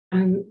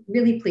I'm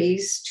really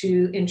pleased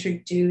to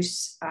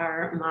introduce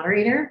our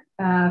moderator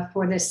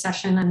for this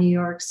session on New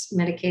York's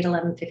Medicaid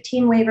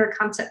 1115 waiver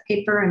concept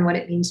paper and what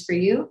it means for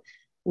you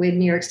with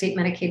New York State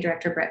Medicaid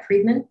Director Brett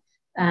Friedman.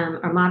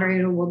 Our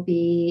moderator will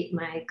be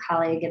my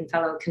colleague and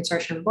fellow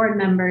consortium board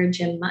member,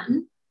 Jim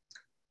Mutton.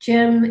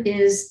 Jim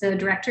is the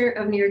director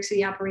of New York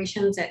City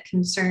operations at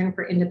Concern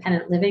for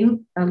Independent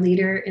Living, a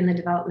leader in the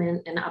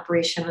development and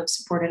operation of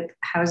supportive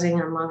housing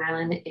on Long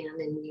Island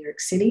and in New York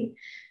City.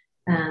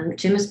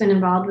 Jim has been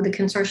involved with the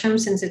consortium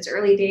since its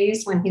early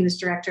days when he was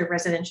director of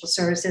residential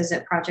services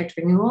at Project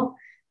Renewal,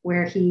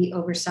 where he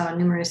oversaw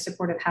numerous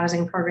supportive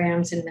housing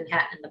programs in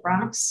Manhattan and the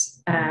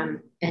Bronx.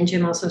 And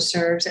Jim also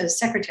serves as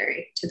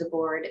secretary to the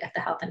board at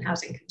the Health and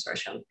Housing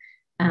Consortium.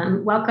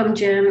 Welcome,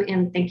 Jim,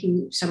 and thank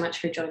you so much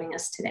for joining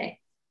us today.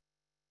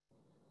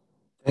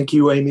 Thank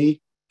you,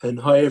 Amy, and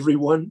hi,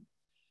 everyone.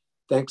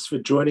 Thanks for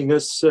joining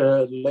us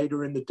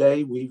later in the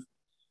day. We've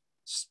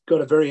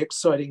got a very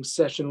exciting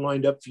session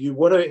lined up for you.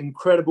 What an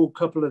incredible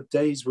couple of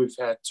days we've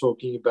had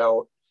talking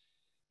about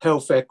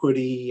health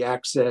equity,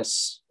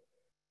 access,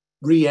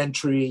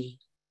 re-entry,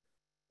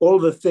 all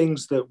the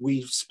things that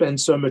we've spent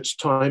so much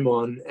time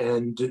on.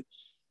 And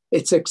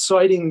it's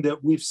exciting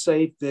that we've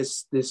saved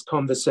this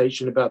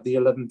conversation about the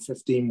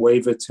 1115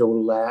 waiver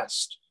till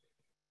last.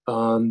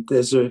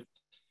 There's a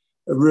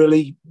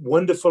really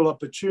wonderful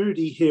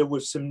opportunity here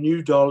with some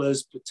new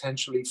dollars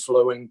potentially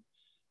flowing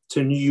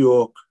to New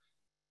York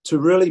to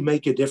really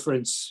make a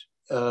difference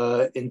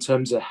in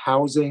terms of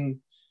housing,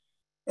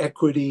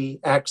 equity,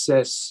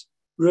 access,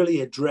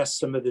 really address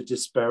some of the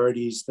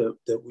disparities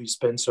that we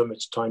spend so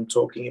much time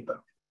talking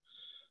about.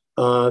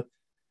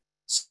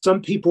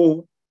 Some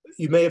people,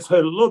 you may have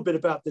heard a little bit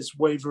about this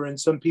waiver, and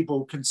some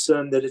people are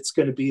concerned that it's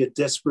going to be a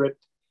DSRIP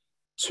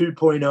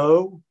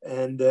 2.0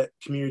 and that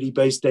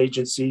community-based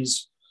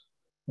agencies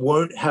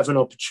won't have an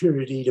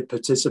opportunity to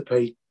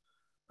participate.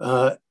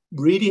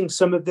 Reading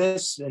some of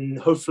this and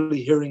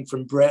hopefully hearing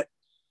from Brett,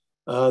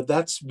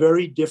 that's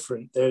very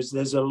different. There's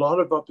a lot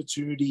of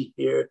opportunity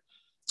here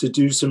to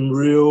do some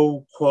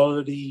real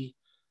quality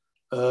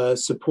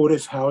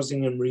supportive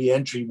housing and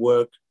reentry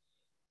work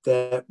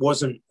that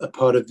wasn't a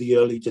part of the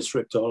early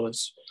DSRIP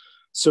dollars.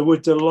 So we're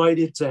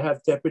delighted to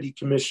have Deputy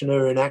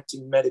Commissioner and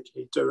Acting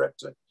Medicaid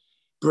Director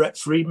Brett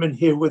Friedman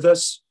here with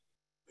us,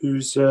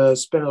 who's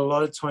spent a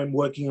lot of time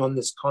working on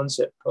this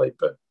concept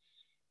paper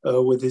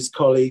with his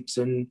colleagues,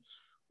 and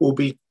will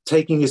be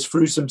taking us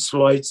through some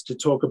slides to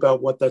talk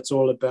about what that's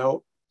all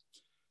about.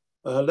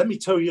 Let me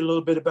tell you a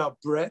little bit about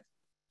Brett.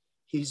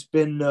 He's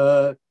been,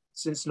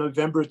 since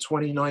November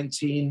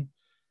 2019,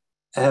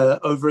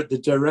 over at the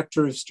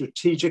Director of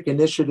Strategic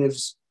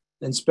Initiatives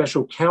and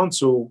Special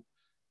Counsel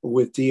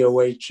with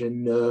DOH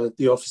and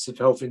the Office of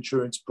Health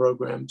Insurance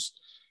Programs.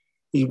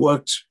 He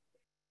worked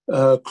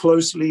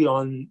closely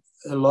on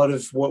a lot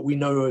of what we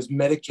know as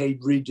Medicaid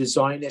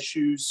redesign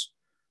issues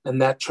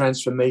and that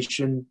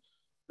transformation,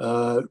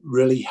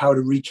 really how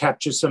to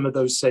recapture some of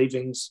those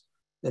savings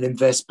and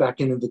invest back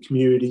into the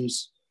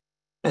communities.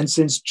 And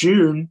since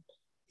June,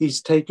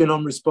 he's taken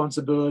on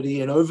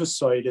responsibility and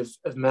oversight of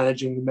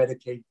managing the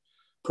Medicaid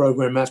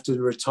program after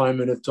the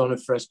retirement of Donna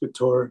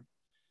Frescatore.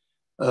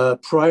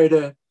 Prior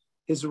to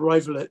his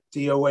arrival at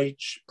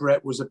DOH,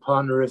 Brett was a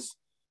partner of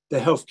the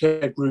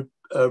healthcare group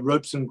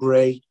Ropes and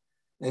Gray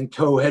and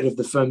co-head of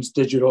the firm's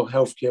digital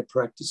healthcare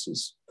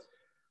practices.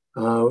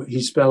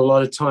 He spent a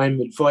lot of time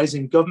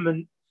advising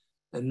government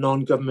and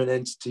non-government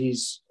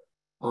entities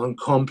on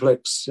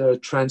complex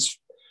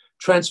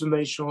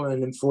transformational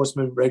and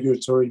enforcement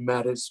regulatory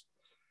matters.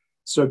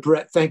 So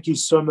Brett, thank you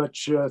so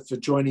much for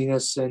joining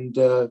us, and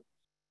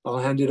I'll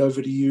hand it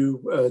over to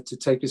you to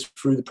take us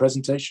through the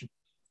presentation.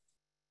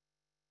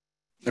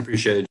 I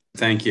appreciate it.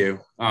 Thank you.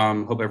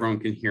 Hope everyone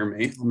can hear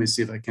me. Let me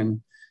see if I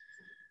can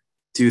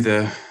do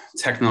the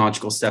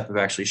technological step of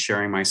actually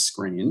sharing my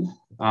screen.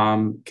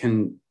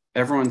 Can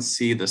everyone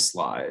see the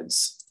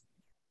slides?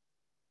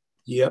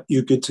 Yep,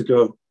 you're good to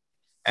go.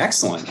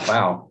 Excellent.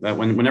 Wow.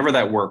 Whenever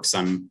that works,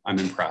 I'm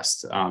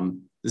impressed.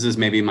 This is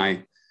maybe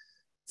my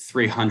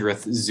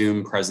 300th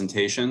Zoom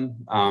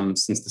presentation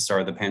since the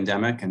start of the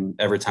pandemic, and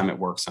every time it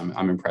works,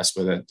 I'm impressed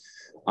with it.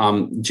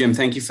 Jim,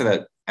 thank you for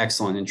that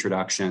excellent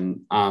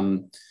introduction.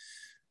 I'm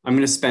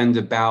going to spend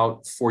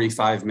about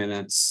 45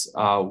 minutes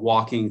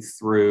walking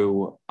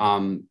through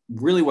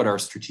really what our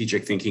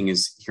strategic thinking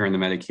is here in the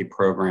Medicaid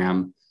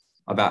program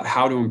about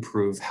how to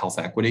improve health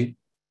equity.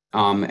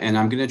 And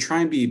I'm going to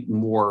try and be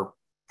more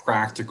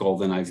practical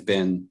than I've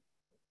been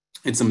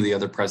in some of the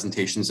other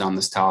presentations on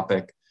this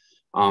topic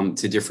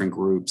to different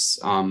groups.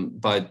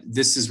 But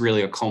this is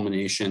really a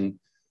culmination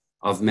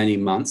of many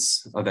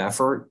months of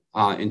effort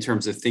in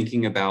terms of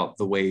thinking about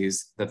the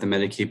ways that the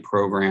Medicaid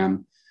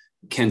program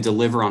can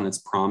deliver on its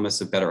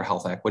promise of better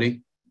health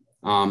equity.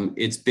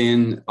 It's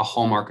been a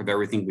hallmark of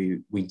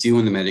everything we do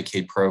in the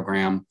Medicaid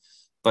program,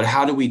 but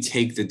how do we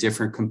take the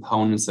different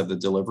components of the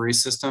delivery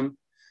system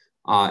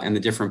and the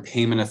different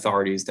payment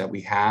authorities that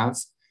we have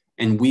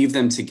and weave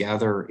them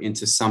together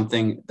into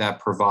something that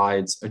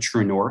provides a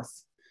true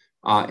north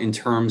in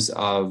terms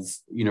of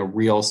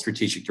real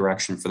strategic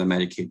direction for the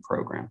Medicaid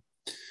program.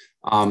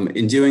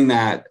 In doing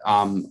that,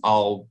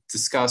 I'll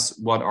discuss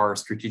what our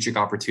strategic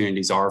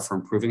opportunities are for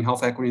improving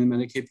health equity in the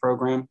Medicaid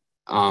program.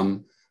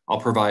 I'll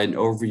provide an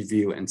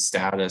overview and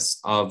status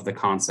of the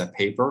concept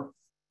paper.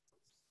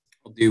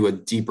 I'll do a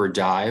deeper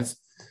dive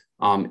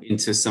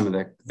into some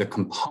of the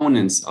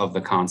components of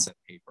the concept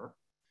paper,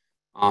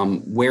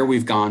 where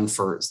we've gone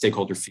for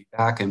stakeholder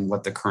feedback and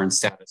what the current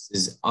status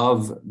is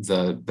of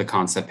the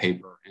concept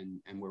paper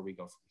and where we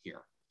go from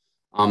here.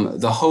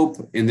 The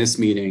hope in this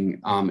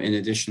meeting, in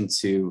addition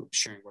to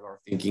sharing what our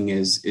thinking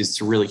is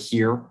to really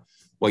hear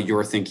what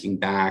you're thinking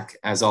back.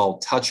 As I'll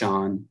touch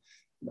on,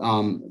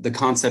 the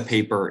concept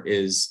paper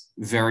is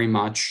very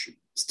much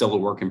still a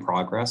work in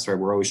progress, right?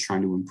 We're always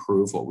trying to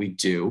improve what we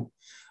do.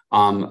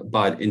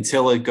 But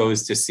until it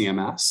goes to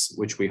CMS,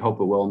 which we hope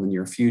it will in the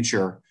near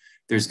future,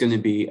 there's going to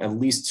be at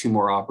least 2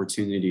 more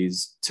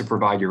opportunities to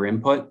provide your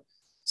input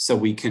so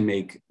we can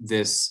make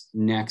this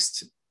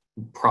next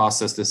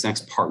process, this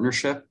next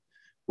partnership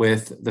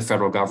with the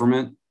federal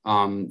government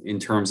in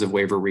terms of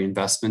waiver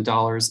reinvestment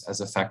dollars as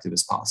effective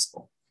as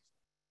possible.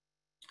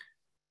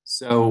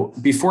 So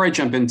before I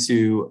jump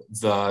into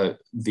the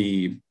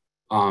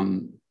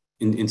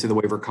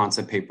waiver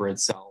concept paper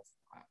itself,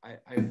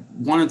 I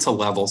wanted to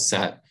level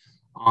set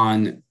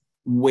on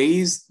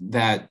ways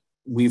that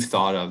we've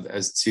thought of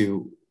as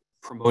to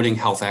promoting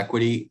health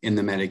equity in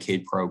the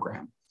Medicaid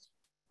program.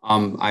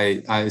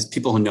 As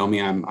people who know me,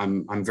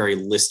 I'm very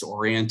list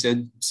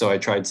oriented. So I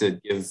tried to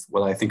give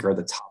what I think are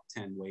the top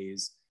 10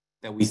 ways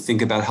that we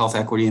think about health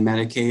equity in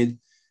Medicaid.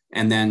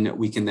 And then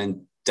we can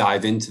then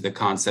dive into the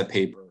concept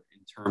paper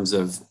in terms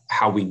of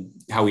how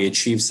we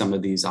achieve some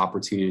of these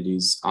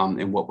opportunities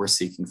and what we're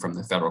seeking from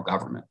the federal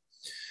government.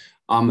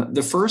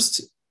 The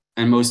first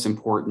and most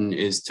important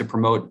is to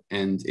promote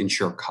and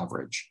ensure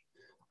coverage.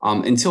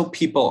 Until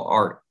people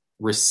are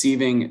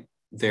receiving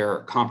their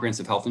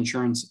comprehensive health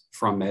insurance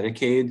from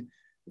Medicaid,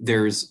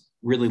 there's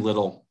really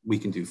little we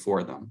can do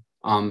for them.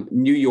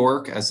 New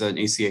York, as an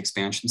ACA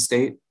expansion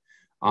state,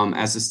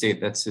 as a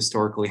state that's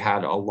historically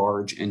had a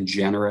large and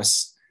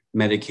generous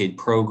Medicaid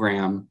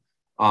program,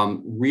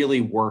 really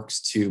works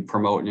to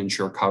promote and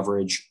ensure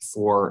coverage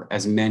for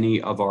as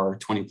many of our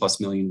 20+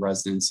 million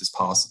residents as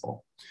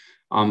possible.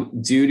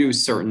 Due to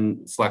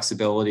certain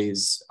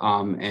flexibilities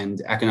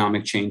and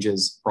economic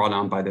changes brought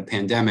on by the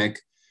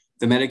pandemic,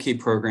 the Medicaid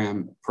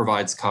program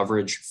provides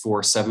coverage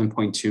for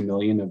 7.2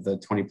 million of the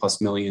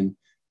 20+ million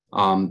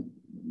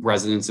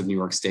residents of New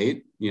York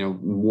State,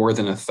 more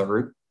than a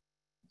third.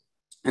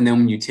 And then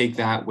when you take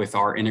that with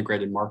our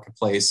integrated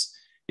marketplace,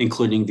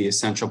 including the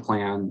essential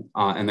plan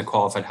and the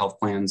qualified health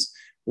plans,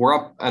 we're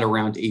up at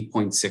around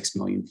 8.6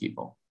 million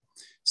people.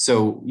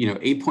 So,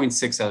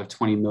 8.6 out of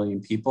 20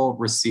 million people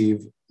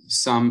receive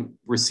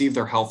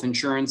their health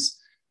insurance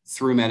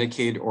through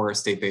Medicaid or a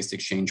state-based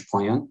exchange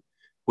plan,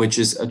 which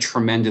is a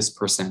tremendous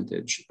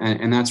percentage.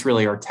 And that's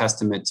really our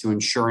testament to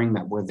ensuring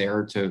that we're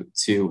there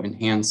to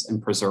enhance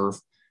and preserve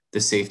the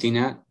safety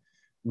net.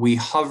 We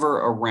hover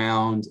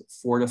around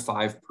 4 to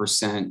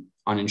 5%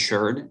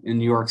 uninsured in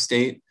New York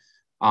State,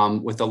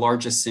 with the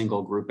largest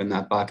single group in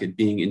that bucket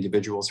being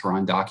individuals who are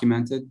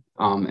undocumented,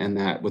 and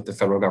that with the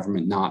federal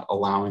government not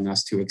allowing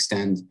us to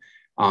extend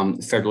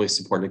federally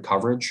supported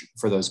coverage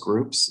for those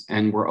groups.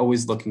 And we're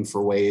always looking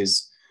for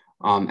ways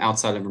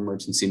outside of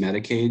emergency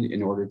Medicaid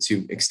in order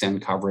to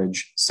extend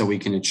coverage so we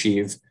can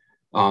achieve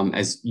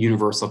as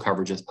universal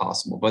coverage as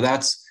possible. But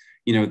that's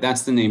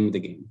the name of the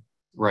game,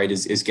 right,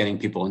 is getting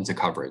people into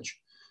coverage.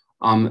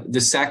 The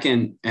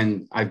second,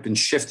 and I've been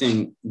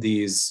shifting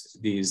this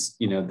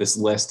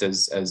list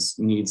as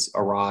needs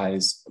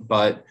arise,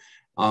 but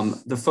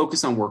the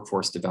focus on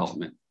workforce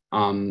development.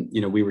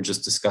 We were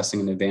just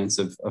discussing in advance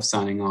of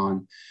signing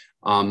on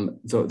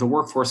the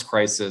workforce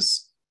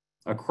crisis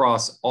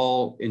across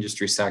all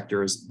industry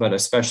sectors, but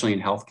especially in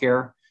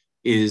healthcare,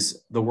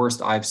 is the worst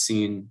I've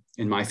seen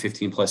in my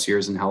 15+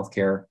 years in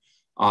healthcare.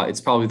 It's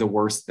probably the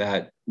worst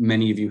that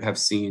many of you have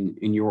seen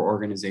in your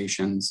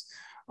organizations,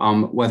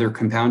 whether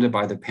compounded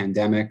by the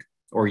pandemic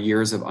or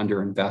years of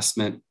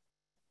underinvestment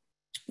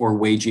or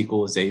wage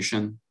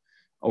equalization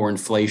or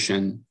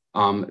inflation.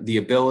 The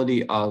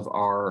ability of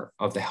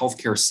the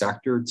healthcare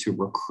sector to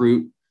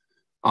recruit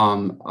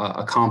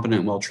a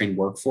competent, well-trained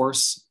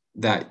workforce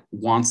that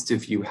wants to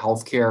view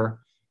healthcare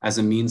as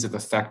a means of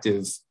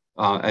effective,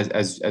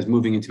 as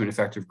moving into an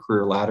effective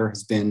career ladder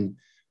has been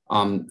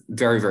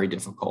very, very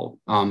difficult.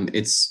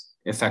 It's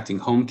affecting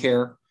home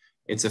care.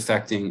 It's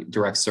affecting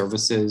direct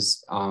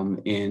services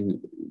across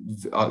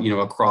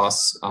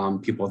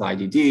people with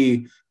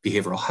IDD,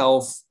 behavioral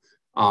health.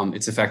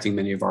 It's affecting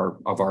many of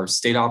our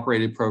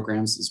state-operated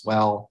programs as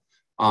well.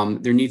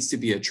 There needs to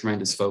be a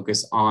tremendous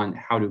focus on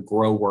how to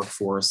grow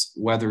workforce,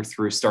 whether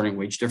through starting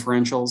wage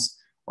differentials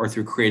or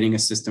through creating a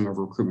system of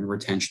recruitment,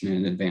 retention,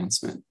 and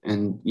advancement.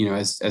 And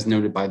as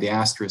noted by the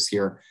asterisk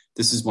here,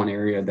 this is one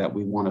area that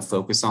we want to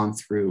focus on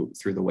through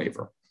the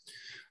waiver.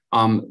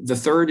 The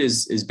third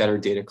is better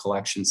data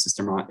collection,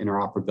 system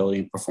interoperability,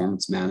 and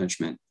performance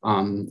management.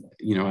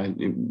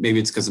 Maybe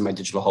it's because of my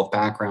digital health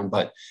background,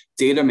 but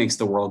data makes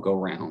the world go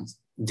round.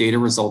 Data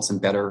results in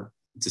better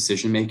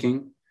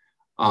decision-making.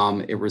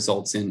 It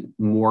results in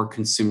more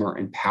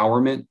consumer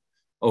empowerment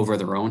over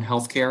their own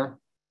healthcare.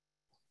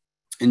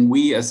 And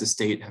we as a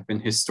state have been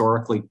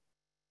historically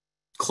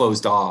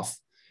closed off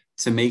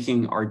to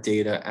making our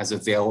data as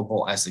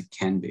available as it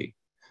can be.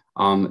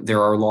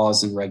 There are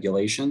laws and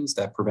regulations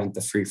that prevent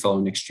the free flow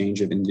and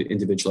exchange of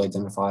individually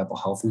identifiable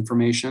health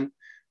information,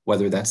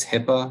 whether that's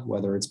HIPAA,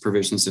 whether it's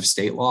provisions of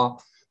state law,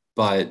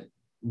 but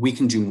we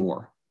can do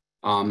more.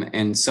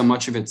 And so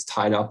much of it's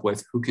tied up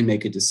with who can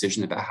make a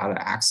decision about how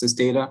to access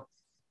data,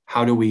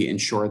 how do we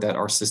ensure that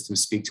our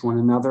systems speak to one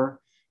another,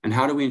 and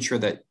how do we ensure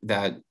that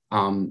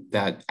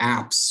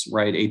apps,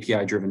 right,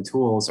 API-driven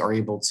tools are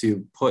able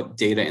to put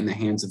data in the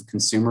hands of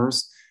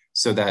consumers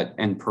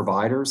and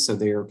providers, so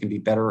there can be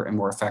better and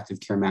more effective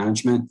care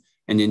management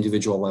and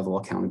individual level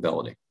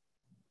accountability.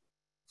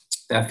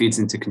 That feeds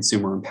into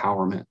consumer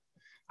empowerment.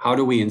 How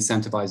do we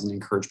incentivize and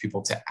encourage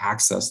people to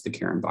access the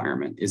care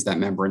environment? Is that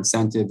member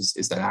incentives?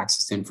 Is that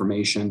access to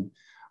information?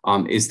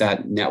 Is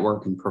that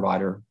network and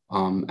provider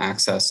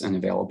access and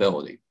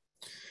availability?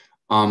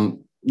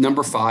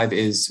 Number 5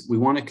 is we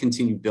want to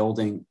continue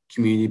building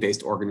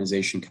community-based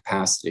organization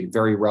capacity,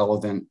 very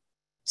relevant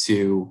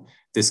to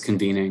this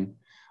convening.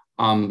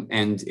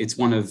 And it's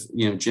one of,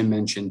 Jim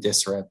mentioned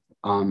DSRIP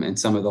and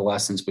some of the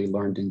lessons we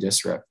learned in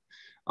DSRIP.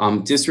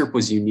 DSRIP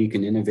was unique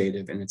and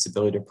innovative in its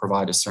ability to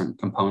provide a certain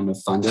component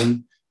of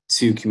funding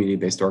to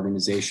community-based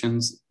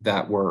organizations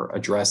that were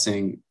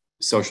addressing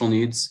social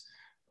needs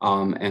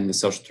and the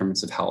social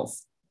determinants of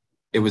health.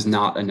 It was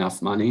not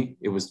enough money.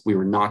 We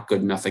were not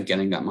good enough at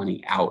getting that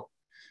money out.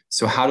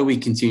 So how do we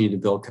continue to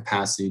build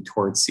capacity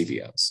towards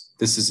CBOs?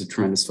 This is a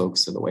tremendous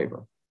focus of the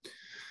waiver.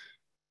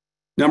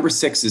 Number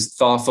 6 is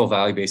thoughtful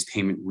value-based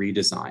payment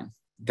redesign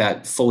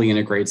that fully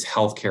integrates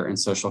healthcare and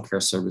social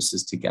care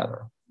services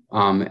together.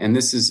 And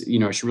this is,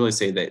 I should really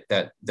say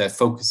that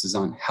focuses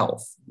on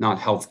health, not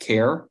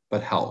healthcare,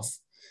 but health.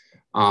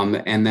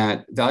 And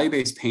that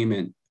value-based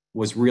payment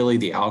was really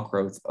the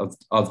outgrowth of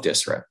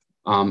DSRIP.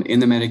 In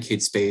the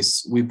Medicaid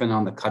space, we've been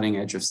on the cutting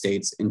edge of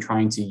states in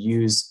trying to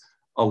use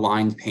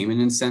aligned payment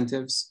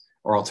incentives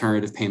or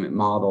alternative payment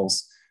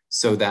models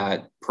so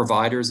that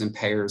providers and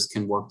payers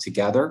can work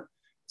together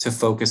to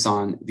focus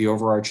on the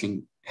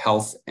overarching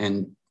health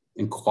and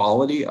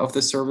quality of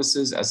the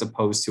services as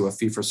opposed to a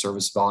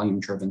fee-for-service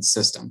volume-driven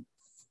system.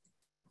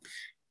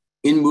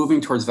 In moving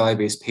towards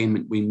value-based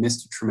payment, we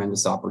missed a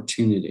tremendous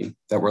opportunity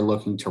that we're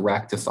looking to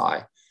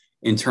rectify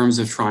in terms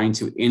of trying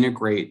to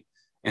integrate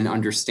and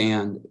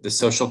understand the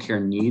social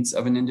care needs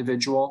of an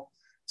individual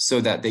so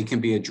that they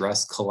can be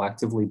addressed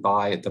collectively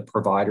by the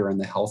provider and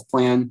the health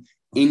plan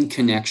in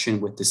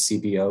connection with the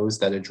CBOs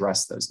that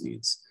address those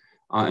needs.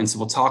 And so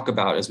we'll talk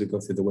about, as we go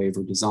through the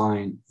waiver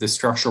design, the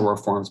structural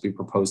reforms we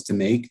propose to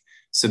make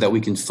so that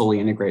we can fully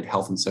integrate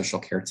health and social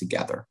care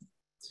together.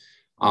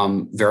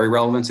 Very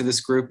relevant to this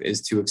group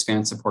is to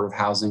expand supportive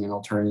housing and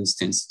alternatives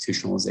to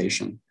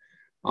institutionalization.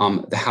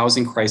 The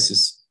housing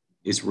crisis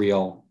is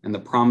real, and the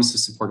promise of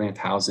supportive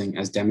housing,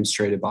 as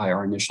demonstrated by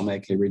our initial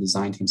Medicaid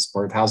redesign team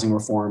supportive housing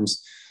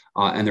reforms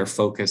and their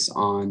focus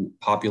on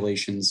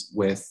populations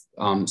with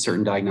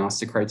certain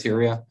diagnostic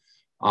criteria,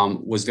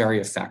 was very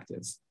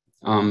effective.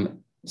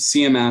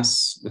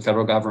 CMS, the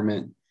federal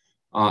government,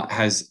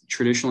 has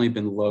traditionally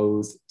been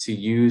loath to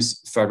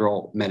use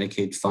federal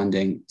Medicaid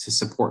funding to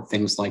support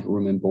things like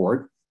room and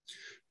board,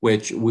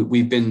 which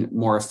we've been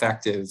more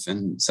effective.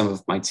 And some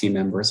of my team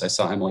members, I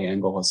saw Emily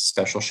Engel as a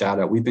special shout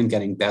out, we've been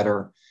getting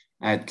better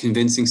at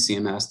convincing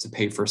CMS to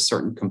pay for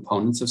certain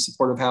components of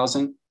supportive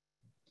housing,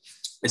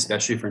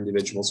 especially for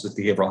individuals with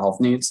behavioral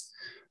health needs.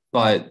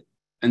 But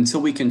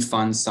until we can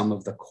fund some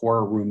of the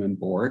core room and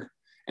board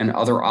and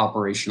other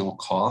operational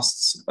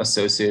costs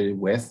associated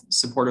with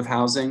supportive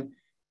housing,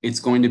 it's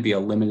going to be a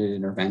limited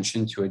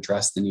intervention to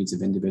address the needs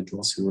of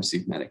individuals who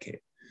receive Medicaid.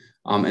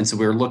 And so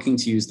we're looking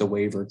to use the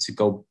waiver to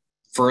go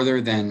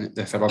further than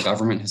the federal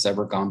government has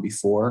ever gone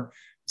before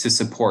to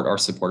support our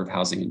supportive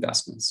housing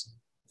investments.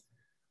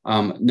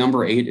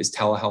 Number 8 is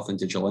telehealth and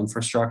digital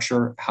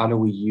infrastructure. How do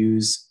we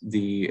use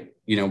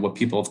what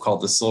people have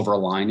called the silver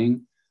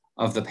lining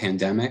of the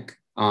pandemic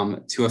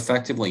to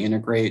effectively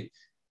integrate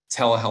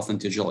telehealth and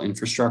digital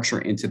infrastructure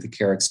into the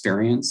care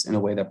experience in a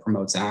way that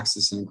promotes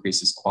access and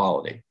increases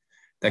quality?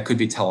 That could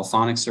be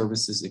telephonic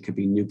services. It could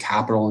be new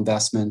capital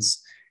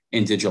investments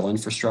in digital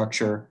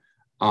infrastructure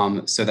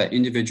so that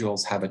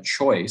individuals have a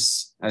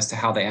choice as to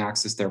how they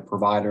access their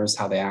providers,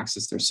 how they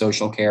access their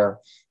social care,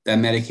 that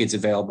Medicaid's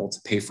available to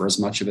pay for as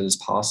much of it as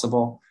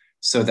possible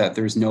so that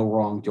there's no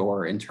wrong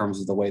door in terms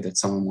of the way that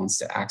someone wants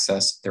to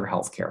access their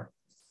health care.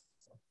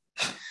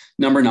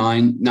 Number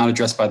 9, not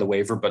addressed by the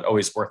waiver, but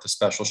always worth a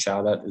special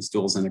shout out, is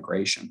duals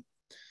integration.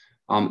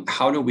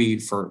 How do we,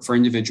 for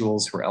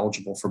individuals who are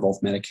eligible for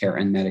both Medicare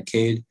and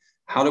Medicaid,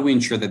 how do we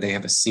ensure that they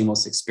have a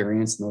seamless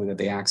experience in the way that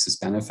they access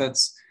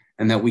benefits?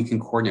 and that we can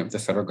coordinate with the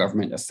federal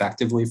government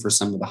effectively for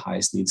some of the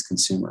highest needs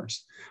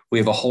consumers. We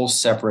have a whole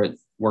separate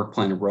work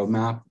plan and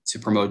roadmap to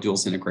promote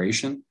duals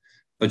integration.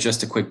 But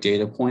just a quick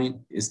data point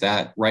is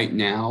that right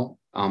now,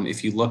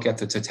 if you look at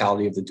the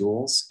totality of the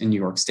duals in New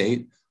York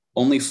State,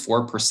 only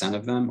 4%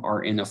 of them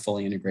are in a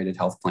fully integrated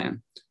health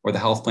plan, or the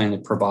health plan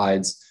that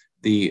provides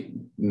the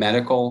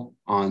medical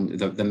on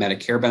the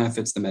Medicare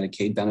benefits, the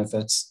Medicaid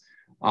benefits,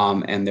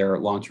 and their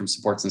long-term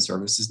supports and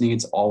services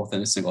needs all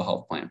within a single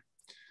health plan.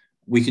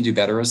 We could do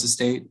better as a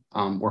state.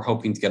 We're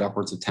hoping to get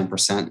upwards of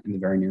 10% in the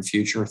very near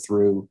future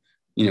through,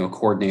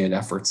 coordinated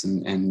efforts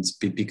and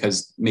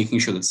because making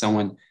sure that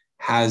someone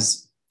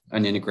has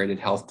an integrated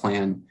health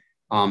plan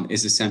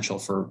is essential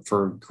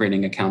for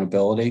creating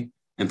accountability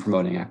and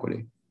promoting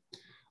equity.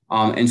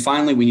 And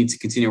finally, we need to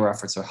continue our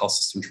efforts of health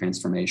system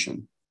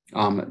transformation.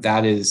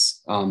 That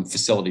is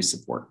facility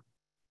support.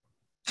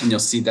 And you'll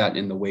see that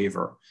in the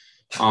waiver.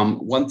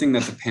 One thing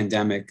that the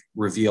pandemic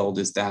revealed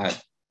is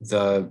that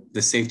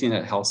the safety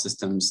net health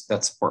systems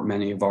that support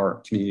many of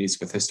our communities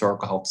with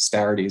historical health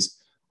disparities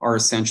are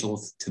essential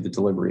to the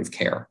delivery of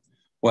care,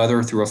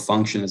 whether through a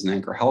function as an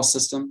anchor health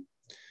system,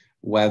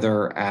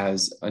 whether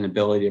as an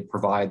ability to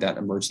provide that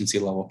emergency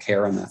level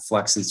care and that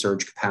flex and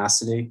surge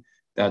capacity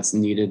that's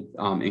needed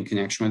in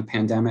connection with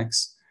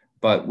pandemics.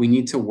 But we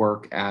need to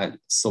work at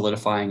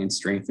solidifying and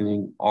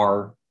strengthening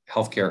our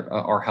healthcare,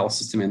 our health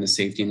system and the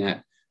safety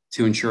net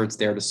to ensure it's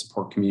there to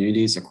support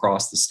communities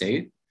across the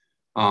state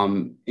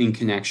in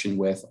connection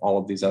with all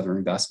of these other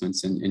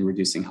investments in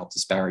reducing health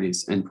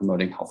disparities and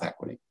promoting health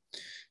equity.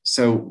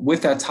 So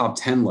with that top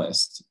 10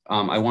 list,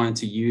 I wanted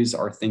to use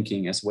our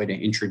thinking as a way to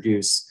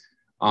introduce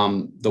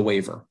the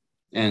waiver.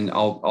 And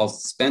I'll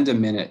spend a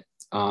minute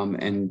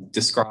and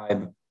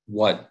describe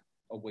what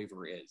a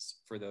waiver is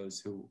for those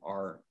who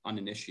are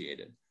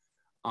uninitiated.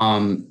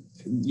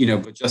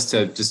 But just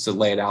to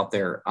lay it out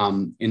there,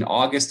 in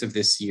August of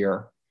this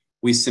year,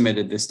 we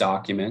submitted this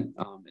document.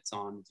 It's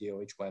on the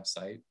DOH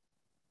website.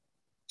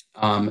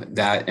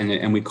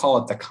 And we call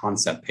it the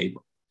concept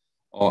paper.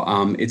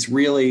 It's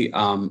really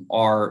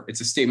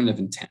it's a statement of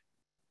intent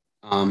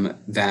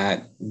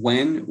that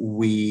when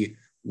we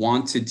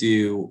want to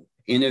do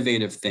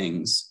innovative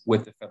things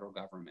with the federal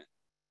government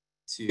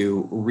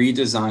to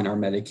redesign our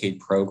Medicaid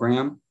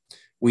program,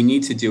 we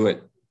need to do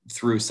it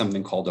through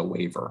something called a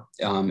waiver.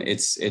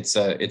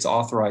 It's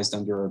authorized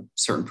under a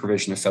certain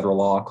provision of federal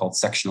law called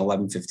Section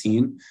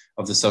 1115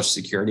 of the Social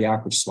Security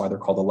Act, which is why they're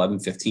called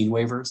 1115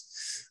 waivers.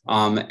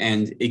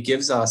 And it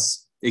gives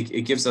us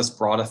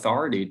broad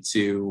authority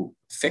to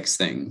fix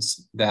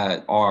things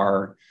that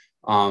are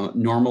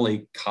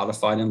normally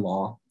codified in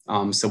law,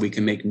 so we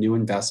can make new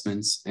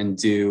investments and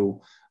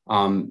design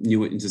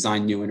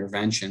new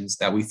interventions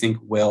that we think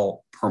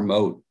will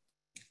promote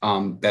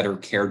better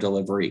care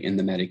delivery in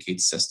the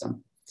Medicaid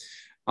system.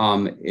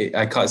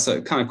 I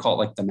kind of call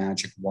it like the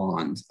magic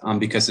wand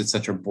because it's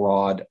such a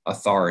broad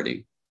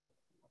authority.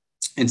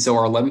 And so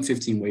our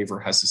 1115 waiver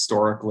has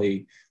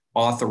historically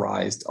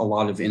authorized a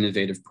lot of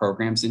innovative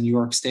programs in New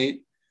York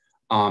State,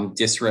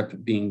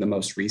 DSRIP being the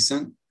most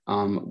recent,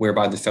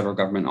 whereby the federal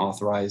government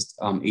authorized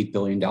 $8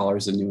 billion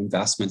of new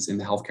investments in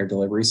the healthcare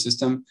delivery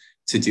system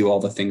to do all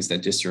the things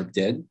that DSRIP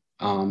did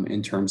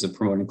in terms of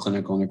promoting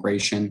clinical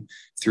integration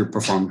through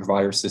performing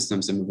provider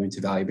systems and moving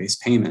to value-based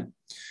payment.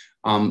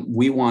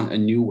 We want a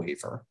new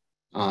waiver,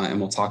 and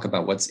we'll talk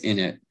about what's in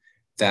it,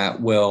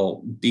 that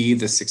will be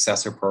the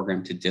successor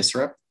program to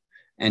DSRIP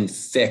and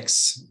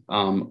fix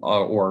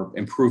or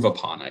improve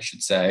upon, I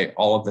should say,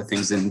 all of the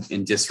things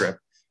in DSRIP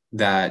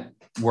that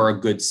were a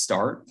good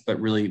start, but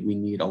really we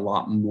need a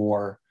lot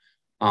more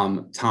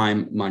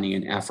time, money,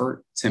 and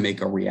effort to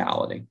make a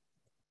reality.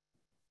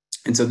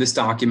 And so this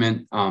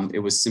document, it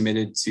was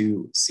submitted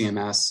to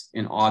CMS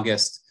in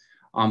August.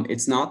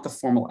 It's not the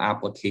formal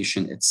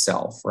application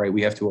itself, right?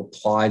 We have to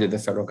apply to the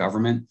federal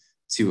government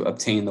to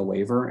obtain the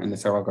waiver, and the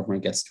federal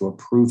government gets to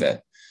approve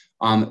it.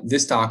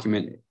 This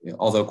document,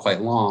 although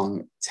quite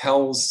long,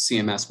 tells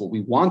CMS what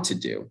we want to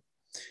do.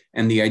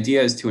 And the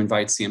idea is to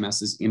invite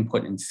CMS's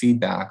input and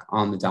feedback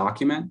on the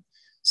document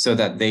so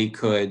that they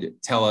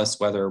could tell us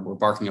whether we're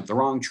barking up the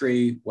wrong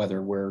tree,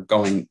 whether we're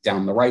going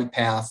down the right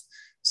path,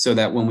 so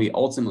that when we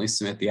ultimately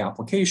submit the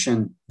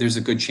application, there's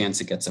a good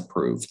chance it gets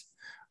approved.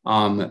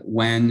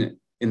 When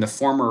in the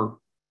former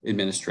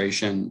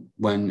administration,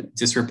 when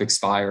DSRIP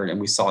expired and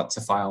we sought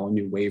to file a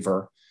new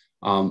waiver,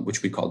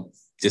 which we called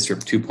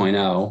DSRIP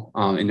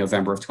 2.0 in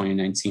November of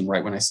 2019,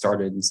 right when I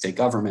started in state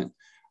government,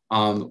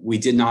 we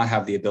did not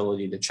have the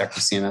ability to check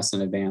with CMS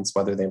in advance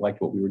whether they liked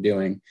what we were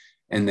doing.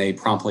 And they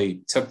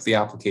promptly took the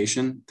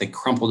application, they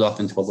crumpled up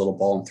into a little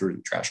ball and threw it in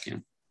the trash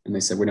can. And they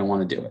said, we don't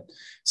want to do it.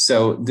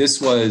 So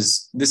this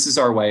is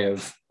our way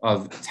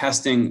of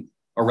testing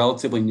a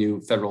relatively new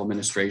federal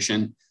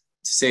administration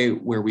to say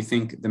where we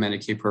think the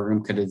Medicaid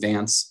program could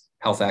advance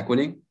health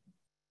equity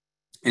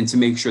and to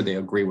make sure they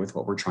agree with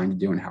what we're trying to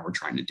do and how we're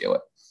trying to do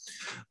it.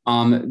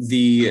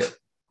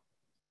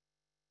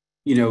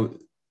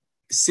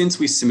 Since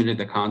we submitted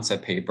the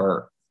concept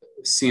paper,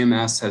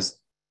 CMS has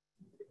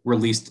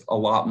released a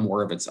lot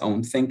more of its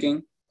own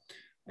thinking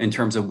in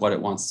terms of what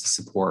it wants to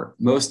support.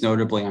 Most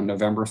notably on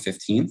November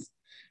 15th,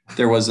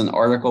 there was an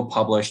article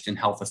published in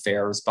Health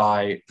Affairs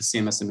by the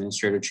CMS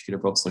Administrator, Chiquita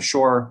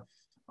Brooks-LaShore,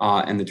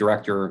 and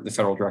the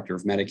Federal Director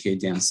of Medicaid,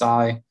 Dan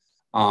Tsai,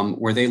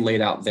 where they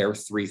laid out their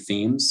 3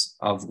 themes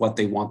of what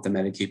they want the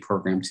Medicaid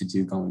program to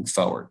do going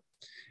forward.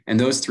 And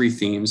those 3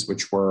 themes,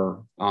 which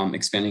were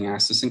expanding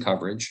access and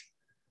coverage,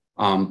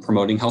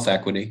 promoting health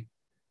equity,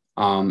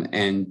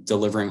 and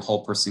delivering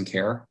whole person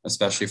care,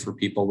 especially for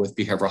people with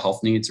behavioral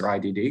health needs or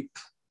IDD,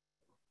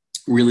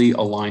 really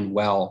align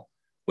well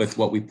with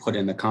what we put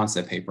in the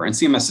concept paper. And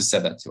CMS has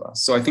said that to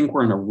us. So I think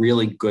we're in a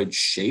really good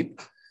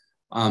shape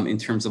in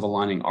terms of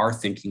aligning our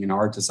thinking and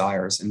our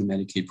desires in the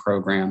Medicaid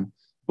program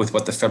with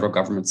what the federal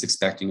government's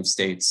expecting of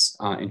states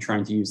in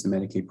trying to use the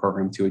Medicaid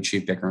program to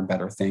achieve bigger and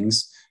better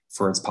things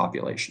for its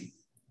population.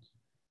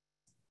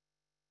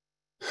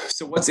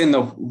 So what's in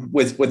the,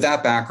 with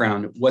that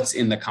background, what's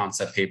in the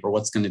concept paper?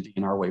 What's going to be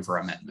in our waiver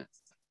amendment?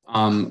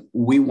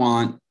 We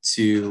want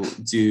to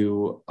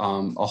do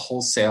a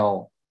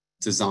wholesale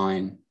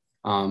design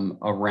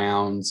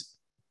around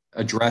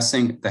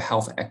addressing the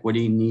health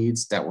equity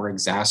needs that were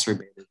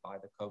exacerbated by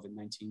the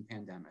COVID-19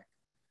 pandemic.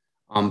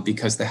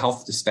 Because the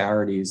health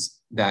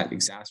disparities that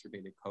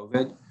exacerbated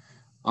COVID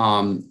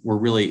were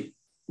really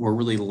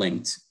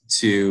linked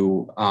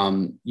to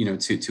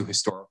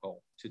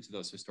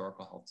those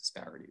historical health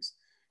disparities.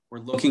 We're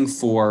looking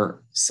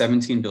for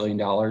 $17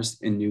 billion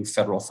in new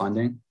federal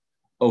funding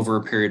over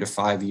a period of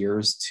 5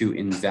 years to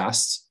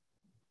invest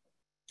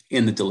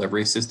in the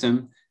delivery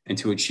system and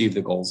to achieve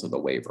the goals of the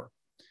waiver.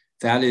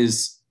 That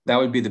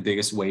would be the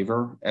biggest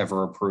waiver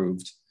ever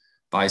approved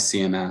by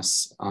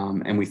CMS,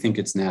 and we think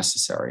it's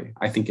necessary.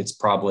 I think it's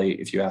probably,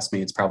 if you ask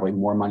me, it's probably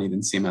more money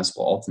than CMS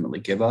will ultimately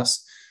give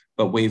us,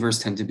 but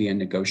waivers tend to be a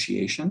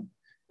negotiation.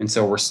 And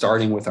so we're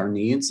starting with our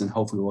needs and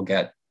hopefully we'll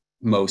get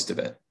most of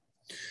it.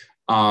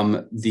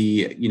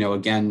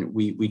 Again,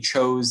 we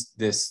chose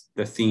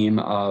the theme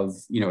of,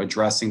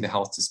 addressing the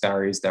health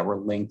disparities that were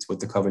linked with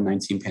the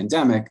COVID-19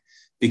 pandemic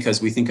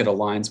because we think it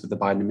aligns with the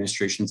Biden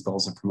administration's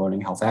goals of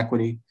promoting health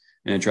equity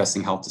and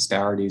addressing health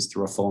disparities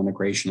through a full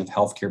integration of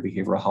healthcare,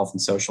 behavioral health,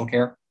 and social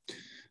care.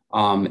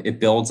 It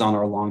builds on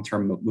our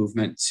long-term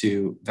movement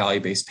to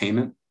value-based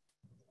payment,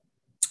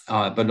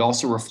 but it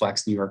also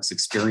reflects New York's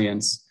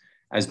experience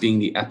as being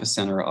the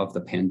epicenter of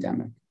the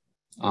pandemic.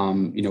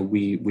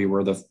 We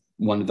were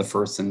one of the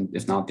first, and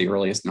if not the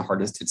earliest and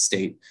hardest hit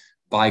state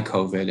by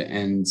COVID,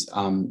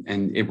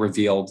 and it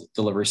revealed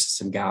delivery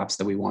system gaps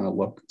that we want to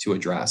look to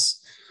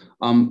address.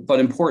 But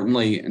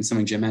importantly, and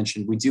something Jim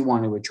mentioned, we do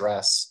want to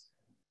address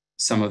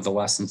some of the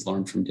lessons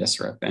learned from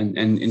DSRIP. And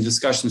in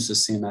discussions with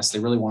CMS, they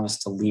really want us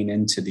to lean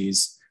into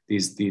these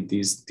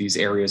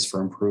areas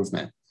for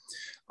improvement.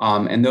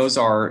 And those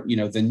are,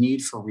 the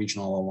need for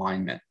regional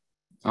alignment.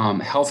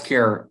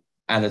 Healthcare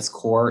at its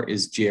core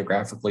is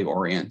geographically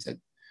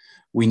oriented.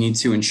 We need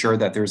to ensure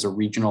that there's a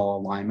regional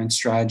alignment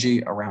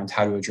strategy around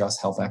how to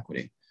address health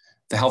equity.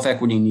 The health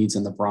equity needs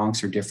in the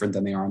Bronx are different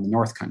than they are in the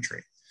North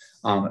Country.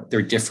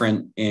 They're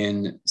different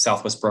in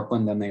Southwest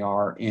Brooklyn than they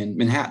are in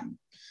Manhattan.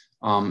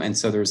 And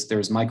so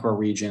there's micro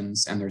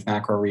regions and there's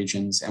macro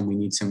regions, and we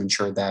need to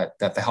ensure that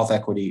the health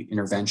equity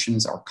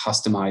interventions are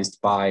customized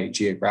by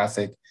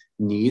geographic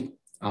need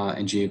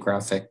and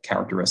geographic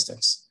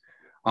characteristics.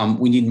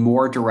 We need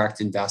more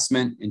direct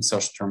investment in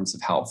social determinants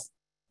of health.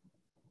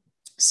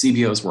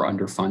 CBOs were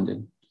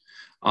underfunded.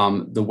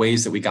 The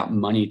ways that we got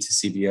money to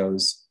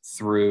CBOs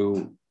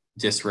through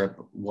DSRIP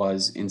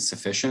was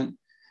insufficient.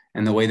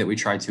 And the way that we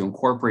tried to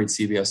incorporate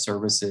CBO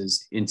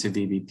services into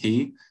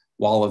VBP,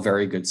 while a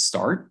very good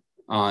start,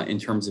 in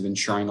terms of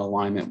ensuring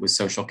alignment with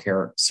social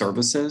care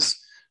services,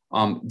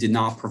 did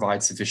not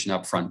provide sufficient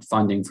upfront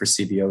funding for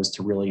CBOs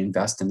to really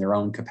invest in their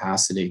own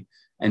capacity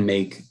and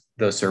make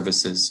those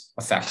services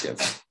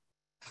effective.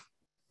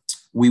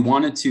 We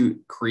wanted to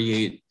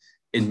create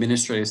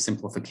administrative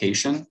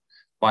simplification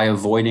by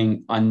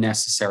avoiding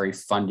unnecessary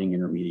funding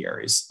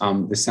intermediaries.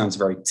 This sounds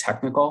very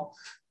technical,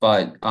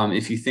 but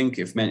if you think,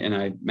 and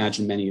I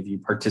imagine many of you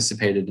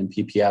participated in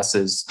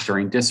PPSs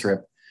during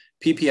DSRIP,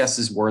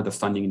 PPSs were the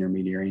funding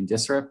intermediary in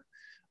DSRIP.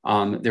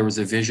 There was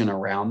a vision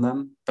around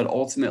them, but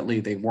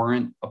ultimately they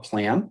weren't a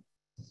plan,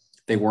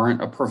 they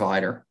weren't a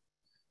provider,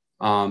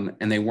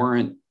 and they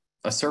weren't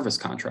a service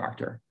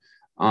contractor.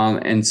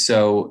 And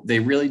so they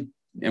really,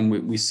 and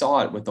we saw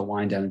it with the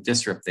wind down of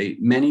DSRIP,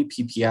 many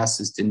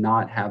PPSs did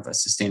not have a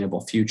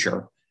sustainable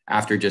future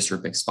after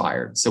DSRIP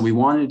expired. So we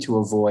wanted to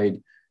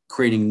avoid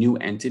creating new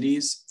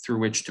entities through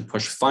which to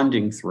push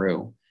funding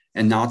through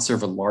and not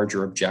serve a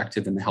larger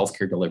objective in the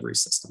healthcare delivery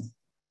system.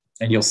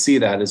 And you'll see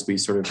that as we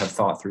sort of have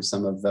thought through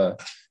some of the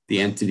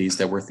entities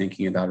that we're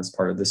thinking about as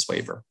part of this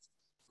waiver.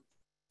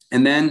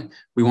 And then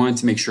we wanted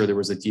to make sure there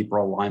was a deeper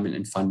alignment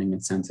in funding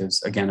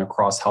incentives, again,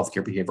 across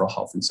healthcare, behavioral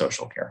health, and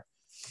social care.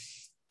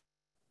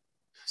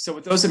 So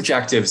with those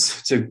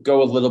objectives, to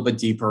go a little bit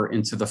deeper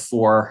into the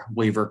 4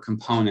 waiver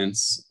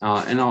components,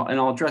 and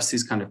I'll address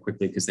these kind of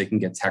quickly because they can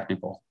get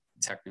technical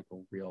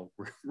real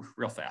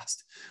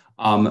fast.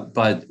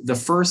 But the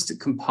first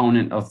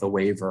component of the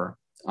waiver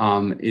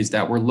is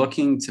that we're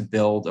looking to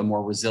build a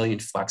more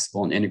resilient,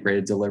 flexible, and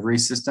integrated delivery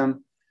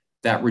system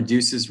that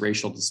reduces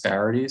racial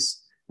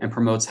disparities and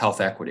promotes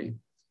health equity.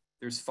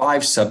 There's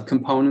 5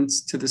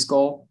 subcomponents to this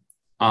goal,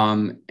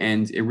 and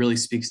it really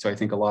speaks to, I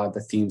think, a lot of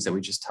the themes that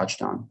we just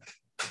touched on.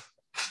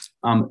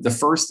 The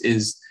first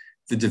is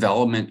the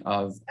development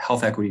of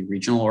health equity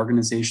regional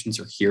organizations,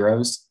 or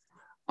HEROs.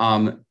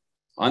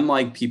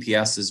 Unlike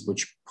PPSs,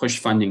 which push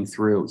funding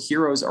through,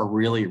 HEROs are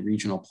really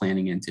regional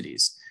planning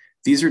entities.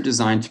 These are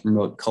designed to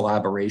promote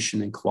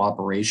collaboration and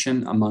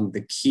cooperation among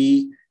the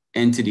key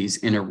entities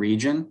in a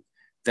region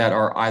that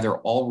are either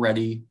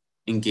already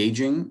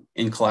engaging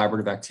in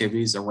collaborative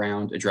activities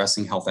around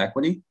addressing health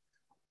equity,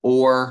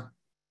 or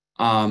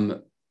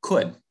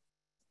could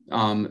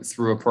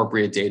through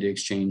appropriate data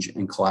exchange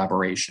and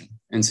collaboration.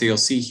 And so you'll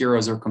see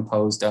HEROs are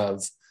composed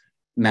of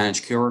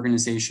managed care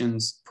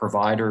organizations,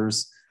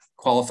 providers,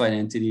 qualified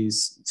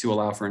entities to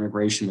allow for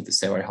integration with the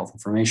statewide health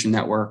information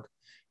network,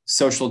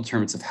 social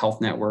determinants of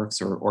health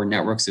networks or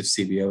networks of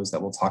CBOs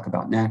that we'll talk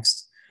about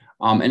next,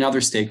 and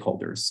other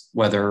stakeholders,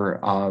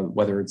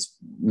 whether it's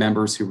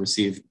members who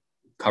receive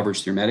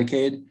coverage through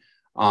Medicaid,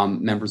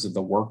 members of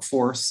the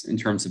workforce in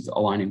terms of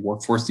aligning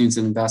workforce needs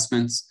and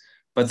investments.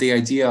 But the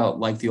idea,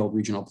 like the old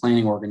regional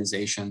planning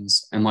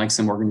organizations and like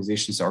some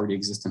organizations that already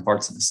exist in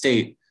parts of the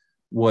state,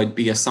 would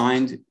be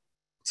assigned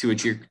to a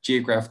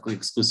geographically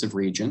exclusive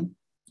region,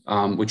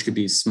 which could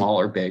be small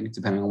or big,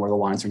 depending on where the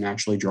lines are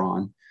naturally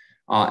drawn.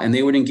 And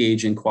they would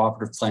engage in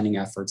cooperative planning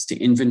efforts to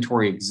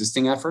inventory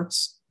existing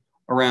efforts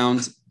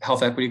around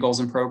health equity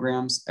goals and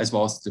programs, as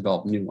well as to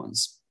develop new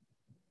ones.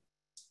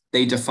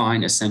 They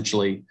define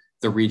essentially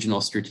the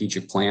regional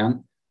strategic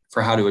plan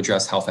for how to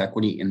address health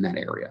equity in that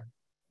area.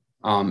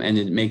 And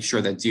it makes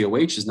sure that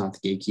DOH is not the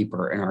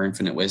gatekeeper in our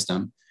infinite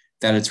wisdom,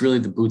 that it's really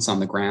the boots on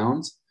the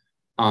ground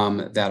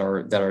that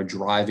are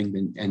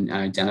driving and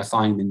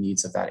identifying the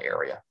needs of that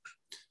area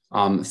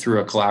through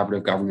a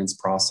collaborative governance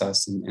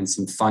process and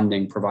some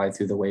funding provided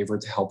through the waiver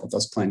to help with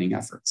those planning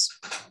efforts.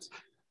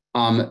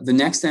 The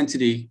next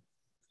entity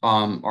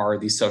are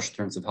these social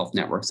determinants of health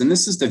networks. And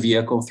this is the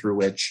vehicle through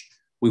which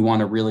we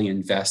want to really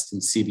invest in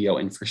CBO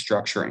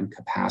infrastructure and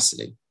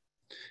capacity.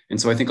 And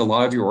so I think a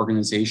lot of your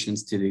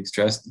organizations, to the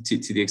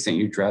extent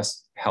you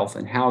address health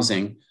and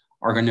housing,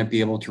 are going to be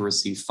able to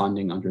receive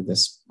funding under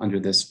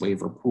this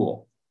waiver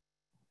pool.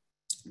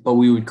 But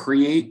we would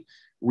create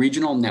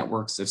regional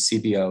networks of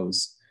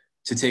CBOs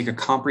to take a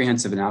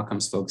comprehensive and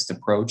outcomes-focused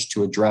approach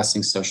to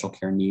addressing social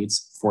care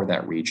needs for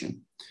that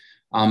region.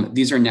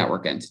 These are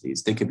network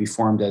entities. They could be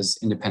formed as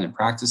independent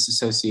practice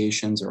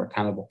associations or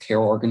accountable care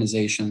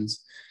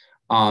organizations,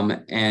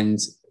 and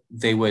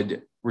they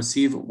would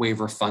receive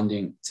waiver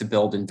funding to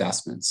build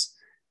investments,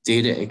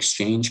 data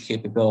exchange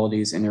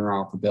capabilities, and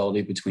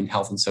interoperability between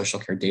health and social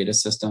care data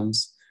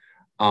systems,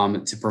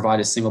 to provide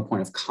a single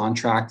point of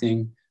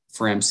contracting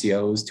for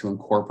MCOs to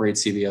incorporate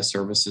CBO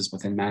services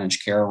within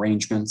managed care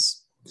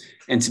arrangements,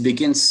 and to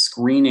begin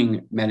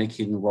screening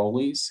Medicaid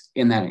enrollees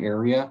in that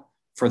area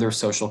for their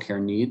social care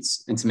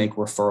needs and to make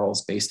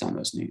referrals based on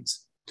those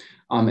needs.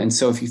 And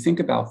so if you think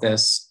about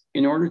this,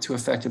 in order to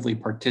effectively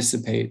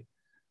participate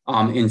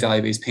in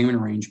value-based payment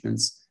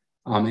arrangements,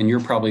 and you're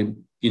probably,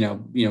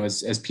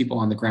 as people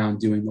on the ground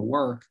doing the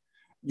work,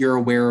 you're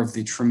aware of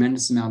the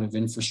tremendous amount of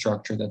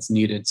infrastructure that's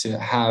needed to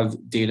have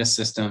data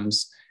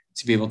systems,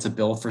 to be able to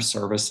bill for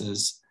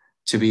services,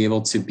 to be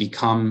able to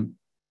become,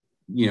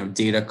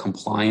 data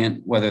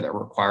compliant, whether that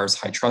requires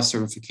high trust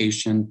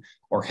certification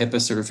or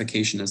HIPAA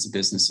certification as a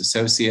business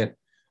associate.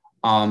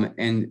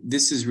 And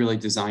this is really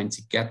designed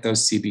to get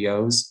those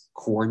CBOs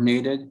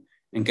coordinated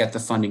and get the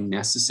funding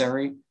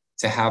necessary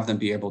to have them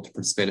be able to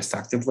participate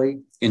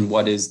effectively in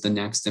what is the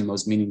next and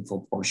most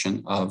meaningful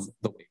portion of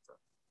the waiver.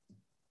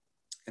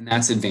 And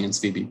that's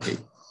advanced VBP.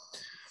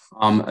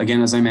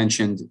 Again, as I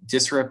mentioned,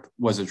 DSRIP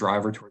was a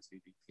driver towards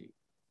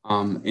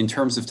VBP. In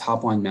terms of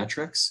top line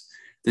metrics,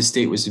 the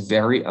state was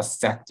very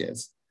effective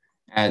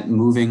at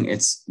moving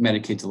its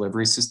Medicaid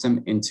delivery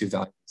system into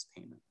value-based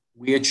payment.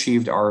 We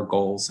achieved our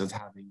goals of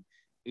having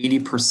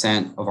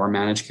 80% of our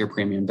managed care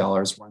premium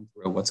dollars run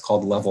through what's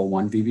called level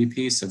 1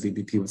 VBP, so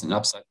VBP with an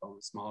upside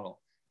bonus model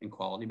and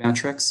quality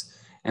metrics,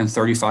 and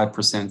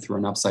 35% through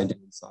an upside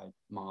downside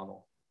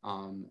model.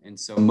 And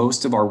so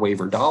most of our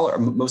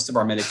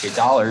Medicaid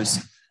dollars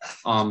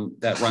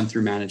that run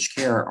through managed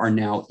care are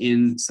now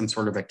in some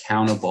sort of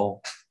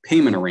accountable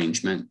payment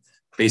arrangement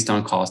based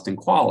on cost and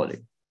quality.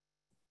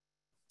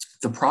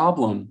 The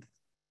problem,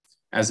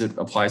 as it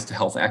applies to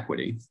health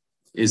equity,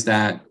 is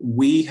that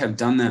we have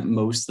done that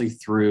mostly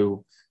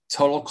through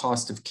total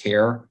cost of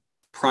care,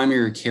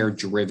 primary care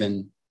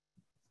driven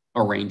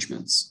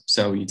arrangements.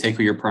 So you take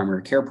who your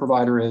primary care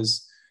provider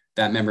is,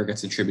 that member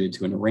gets attributed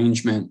to an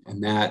arrangement,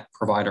 and that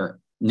provider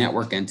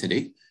network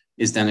entity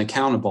is then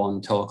accountable on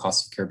a total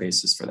cost of care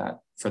basis for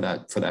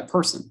that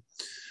person.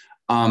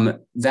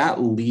 That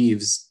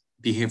leaves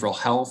behavioral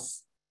health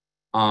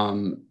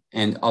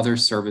and other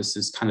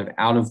services kind of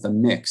out of the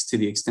mix to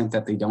the extent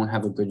that they don't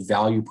have a good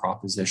value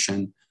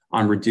proposition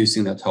on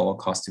reducing the total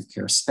cost of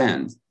care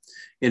spend.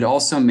 It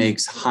also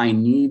makes high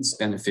needs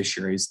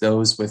beneficiaries,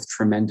 those with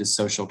tremendous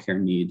social care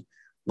need,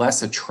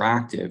 less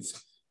attractive,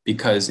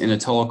 because in a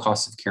total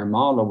cost of care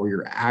model where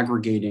you're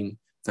aggregating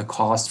the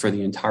cost for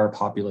the entire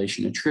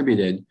population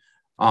attributed,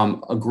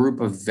 a group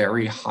of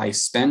very high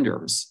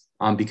spenders,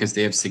 because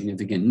they have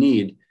significant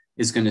need,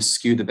 is going to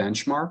skew the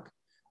benchmark.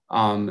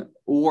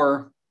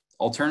 Or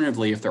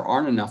alternatively, if there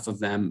aren't enough of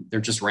them, they're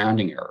just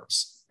rounding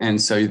errors. And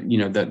so, you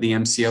know, the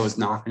MCO is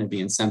not going to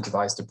be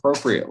incentivized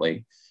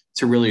appropriately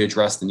to really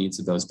address the needs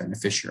of those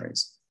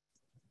beneficiaries.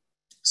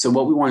 So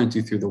what we want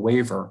to do through the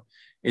waiver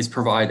is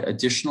provide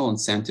additional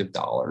incentive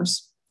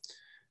dollars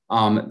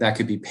that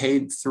could be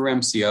paid through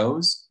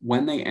MCOs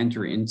when they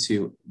enter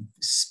into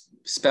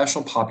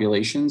special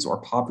populations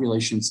or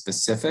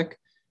population-specific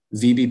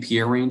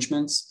VBP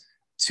arrangements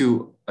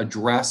to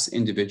address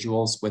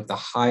individuals with the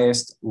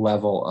highest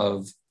level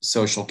of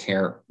social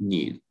care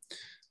need.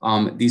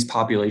 These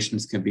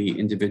populations can be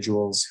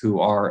individuals who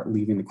are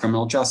leaving the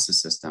criminal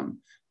justice system,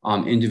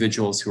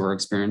 individuals who are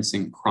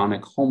experiencing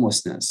chronic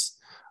homelessness,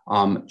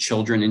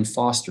 children in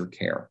foster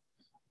care,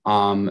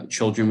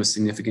 children with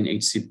significant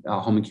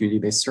home and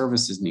community-based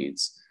services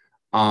needs.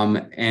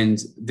 And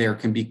there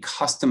can be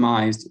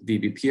customized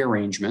VBP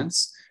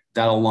arrangements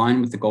that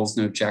align with the goals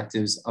and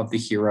objectives of the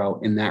hero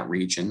in that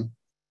region,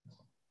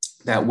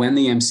 that when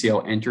the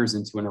MCO enters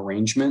into an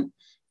arrangement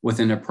with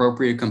an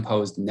appropriate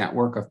composed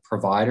network of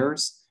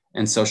providers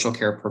and social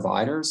care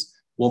providers,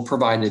 will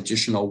provide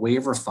additional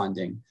waiver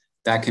funding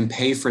that can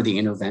pay for the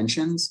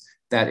interventions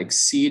that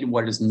exceed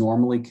what is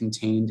normally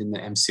contained in the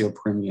MCO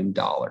premium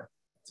dollar.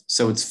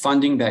 So it's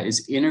funding that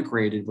is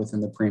integrated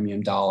within the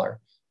premium dollar,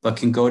 but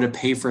can go to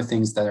pay for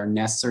things that are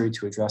necessary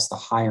to address the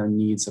higher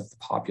needs of the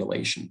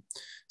population.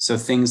 So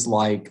things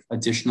like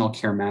additional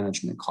care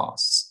management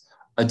costs,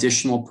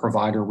 additional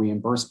provider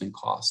reimbursement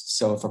costs.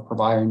 So if a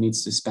provider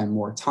needs to spend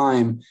more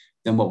time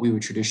than what we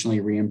would traditionally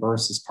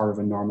reimburse as part of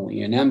a normal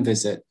E&M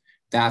visit,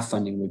 that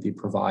funding would be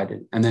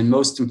provided. And then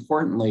most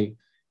importantly,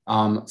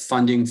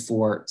 funding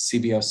for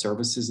CBO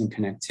services and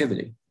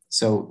connectivity.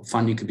 So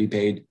funding could be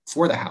paid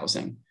for the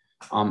housing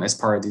as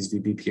part of these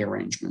VBP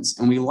arrangements.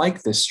 And we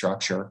like this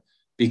structure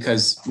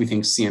because we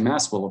think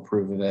CMS will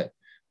approve of it,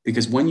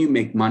 because when you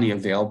make money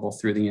available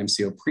through the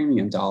MCO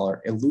premium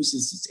dollar, it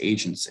loses its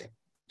agency.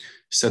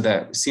 So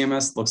that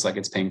CMS looks like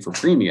it's paying for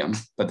premium,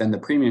 but then the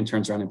premium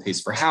turns around and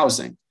pays for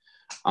housing.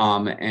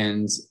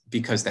 And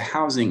because the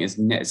housing is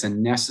a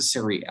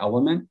necessary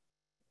element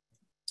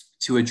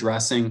to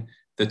addressing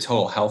the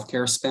total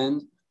healthcare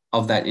spend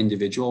of that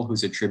individual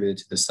who's attributed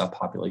to the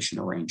subpopulation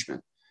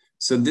arrangement.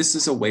 So this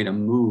is a way to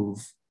move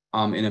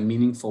in a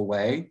meaningful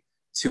way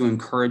to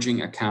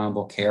encouraging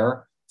accountable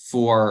care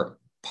for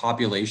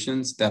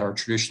populations that are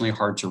traditionally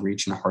hard to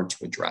reach and hard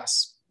to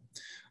address.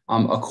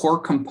 A core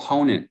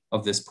component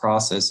of this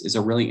process is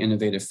a really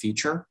innovative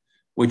feature,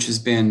 which has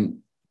been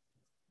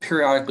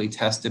periodically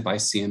tested by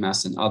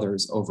CMS and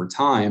others over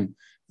time,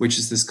 which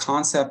is this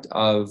concept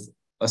of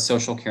a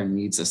social care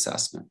needs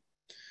assessment.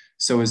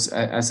 So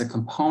as a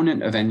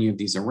component of any of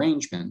these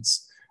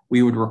arrangements,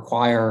 we would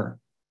require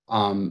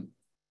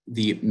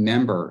the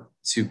member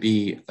to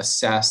be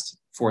assessed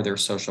for their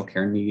social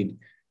care need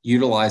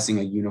utilizing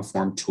a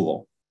uniform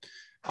tool.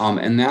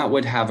 And that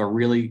would have a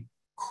really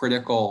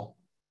critical,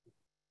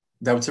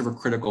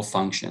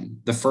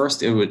 function. The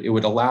first, it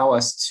would allow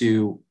us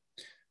to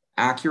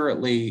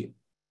accurately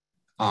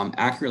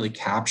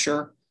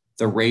capture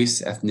the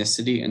race,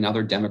 ethnicity, and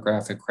other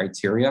demographic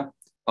criteria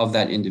of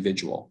that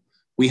individual.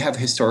 We have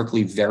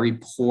historically very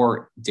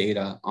poor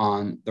data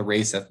on the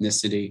race,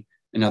 ethnicity,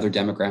 and other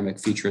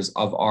demographic features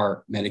of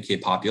our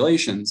Medicaid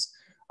populations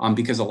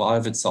because a lot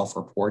of it's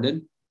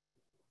self-reported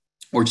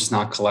or just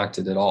not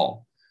collected at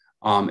all.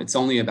 It's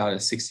only about a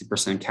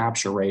 60%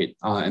 capture rate,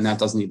 and that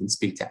doesn't even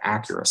speak to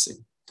accuracy.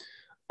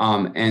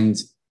 And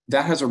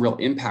that has a real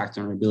impact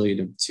on our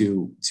ability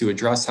to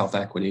address health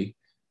equity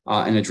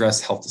and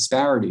address health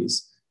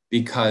disparities,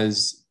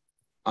 because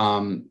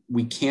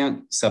we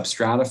can't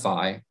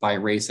substratify by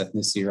race,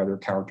 ethnicity, or other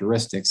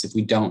characteristics if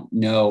we don't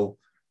know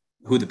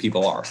who the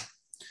people are.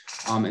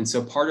 And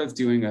so part of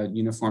doing a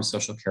uniform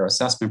social care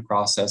assessment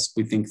process,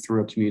 we think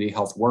through a community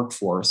health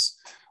workforce,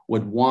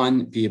 would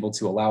one, be able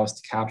to allow us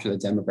to capture the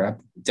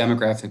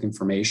demographic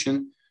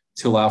information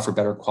to allow for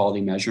better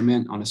quality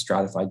measurement on a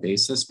stratified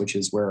basis, which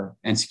is where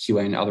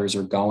NCQA and others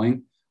are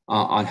going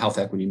on health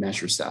equity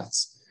measure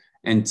sets.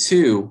 And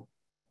two,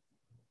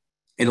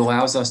 it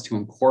allows us to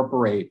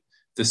incorporate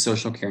the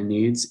social care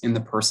needs in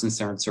the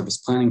person-centered service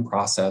planning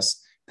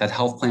process that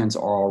health plans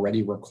are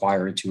already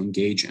required to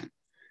engage in.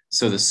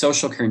 So the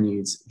social care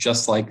needs,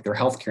 just like their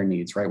healthcare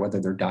needs, right? Whether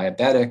they're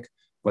diabetic,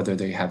 whether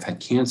they have had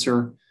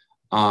cancer,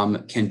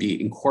 can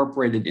be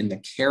incorporated in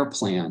the care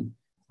plan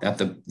that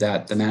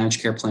the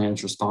managed care plan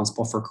is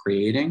responsible for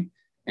creating.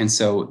 And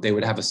so they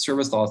would have a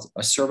service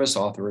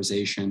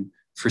authorization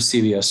for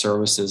CBO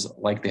services,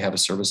 like they have a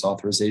service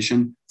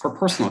authorization for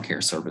personal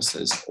care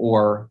services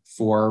or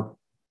for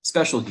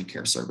specialty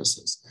care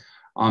services.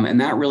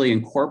 And that really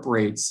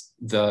incorporates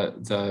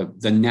the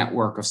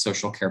network of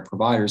social care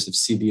providers, of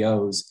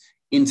CBOs,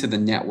 into the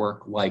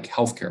network like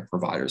healthcare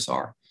providers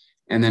are.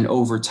 And then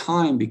over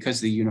time, because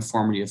of the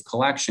uniformity of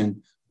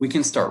collection, we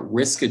can start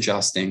risk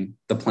adjusting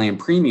the plan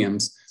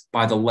premiums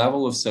by the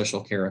level of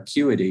social care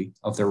acuity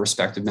of their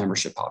respective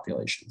membership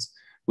populations,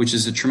 which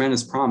is a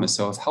tremendous promise.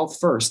 So if Health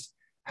First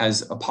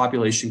has a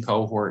population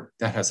cohort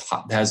that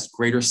has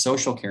greater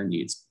social care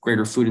needs,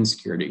 greater food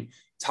insecurity,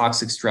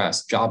 toxic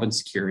stress, job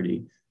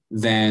insecurity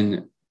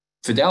than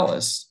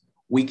Fidelis,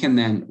 we can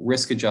then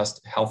risk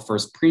adjust Health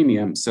First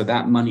premium so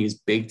that money is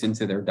baked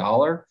into their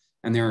dollar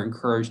and they're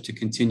encouraged to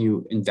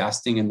continue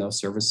investing in those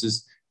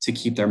services to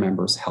keep their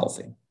members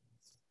healthy.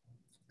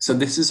 So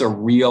this is a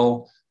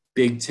real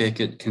big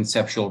ticket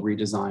conceptual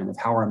redesign of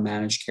how our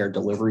managed care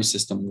delivery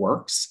system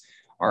works,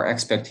 our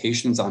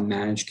expectations on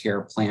managed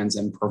care plans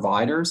and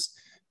providers,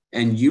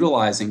 and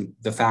utilizing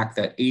the fact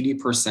that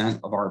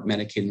 80% of our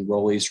Medicaid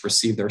enrollees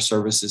receive their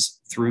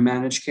services through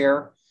managed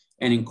care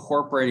and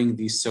incorporating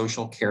these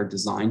social care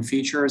design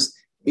features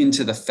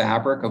into the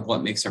fabric of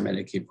what makes our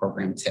Medicaid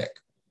program tick.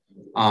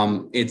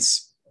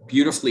 It's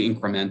beautifully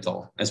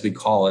incremental, as we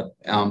call it,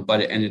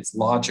 and it's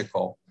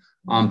logical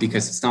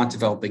because it's not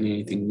developing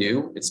anything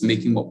new. It's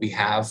making what we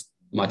have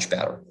much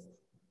better.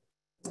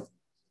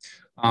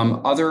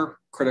 Other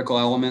critical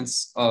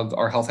elements of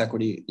our health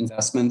equity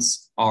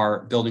investments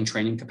are building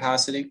training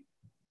capacity.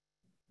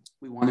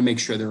 We want to make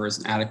sure there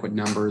is adequate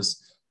numbers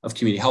of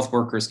community health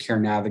workers, care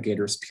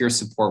navigators, peer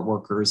support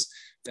workers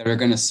that are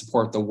going to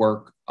support the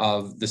work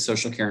of the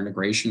social care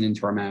integration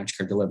into our managed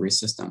care delivery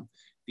system.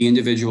 The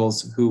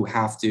individuals who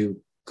have to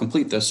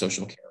complete those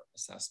social care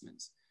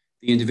assessments,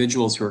 the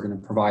individuals who are going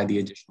to provide the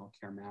additional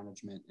care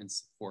management and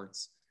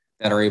supports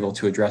that are able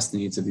to address the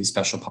needs of these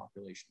special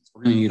populations.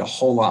 We're going to need a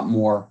whole lot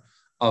more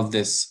of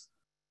this,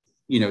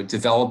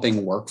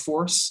 developing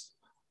workforce.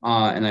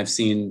 And I've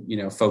seen,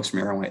 folks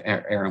from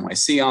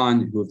NYC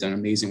on who have done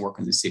amazing work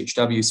in the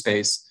CHW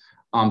space,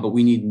 but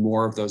we need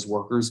more of those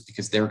workers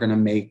because they're going to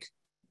make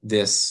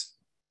this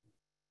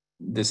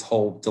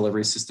whole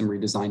delivery system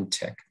redesign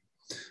tick.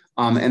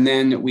 And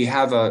then we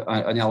have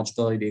an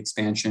eligibility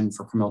expansion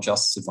for criminal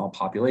justice involved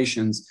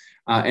populations.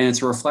 And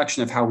it's a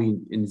reflection of how we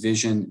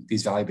envision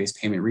these value-based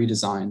payment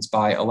redesigns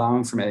by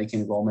allowing for Medicaid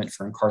enrollment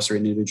for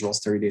incarcerated individuals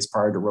 30 days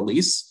prior to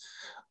release.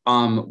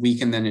 We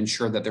can then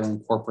ensure that they're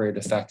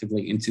incorporated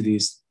effectively into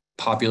these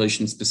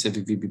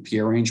population-specific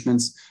VBP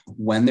arrangements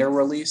when they're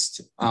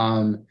released.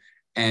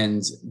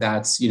 And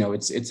that's,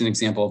 it's an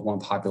example of one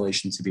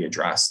population to be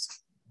addressed.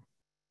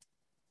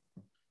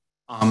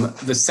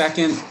 The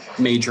second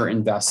major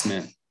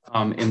investment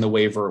in the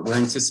waiver, we're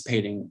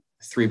anticipating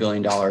 $3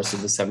 billion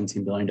of the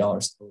 $17 billion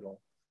total,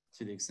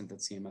 to the extent that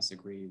CMS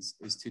agrees,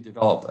 is to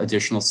develop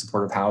additional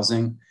supportive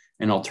housing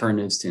and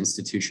alternatives to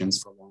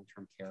institutions for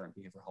long-term care and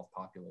behavioral health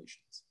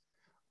populations.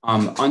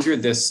 Under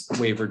this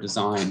waiver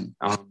design,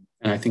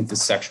 and I think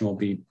this section will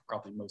be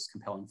probably most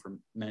compelling for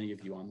many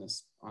of you on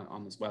this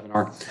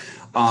webinar,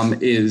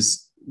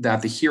 is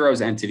that the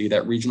HEROES entity,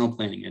 that regional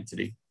planning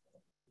entity,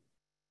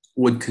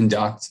 would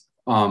conduct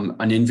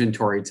an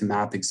inventory to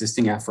map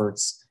existing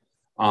efforts,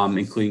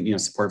 including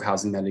supportive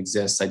housing that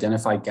exists,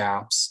 identify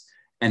gaps,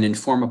 and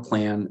inform a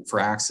plan for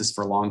access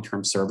for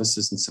long-term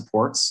services and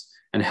supports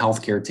and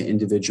healthcare to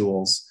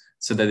individuals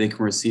so that they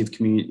can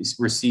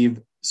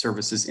receive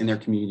services in their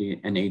community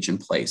and age in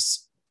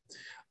place.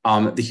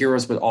 The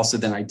HEROES would also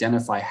then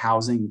identify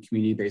housing and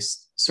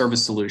community-based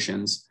service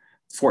solutions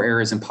for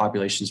areas and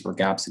populations where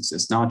gaps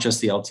exist, not just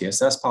the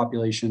LTSS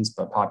populations,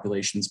 but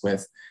populations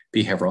with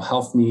behavioral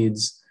health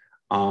needs,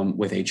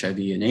 with HIV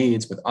and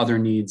AIDS, with other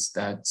needs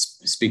that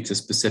speak to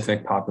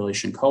specific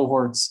population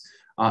cohorts,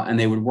 and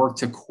they would work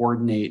to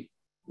coordinate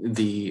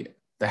the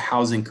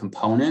housing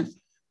component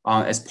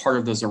as part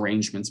of those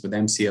arrangements with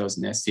MCOs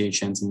and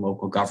SDHNs and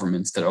local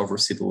governments that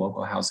oversee the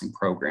local housing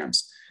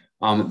programs.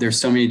 There's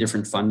so many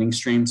different funding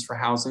streams for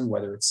housing,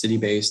 whether it's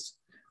city-based,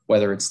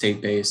 whether it's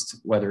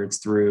state-based, whether it's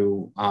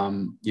through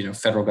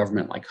federal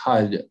government like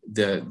HUD.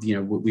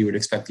 We would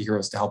expect the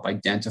HEROES to help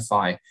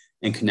identify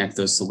and connect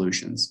those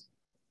solutions.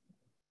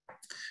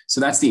 So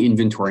that's the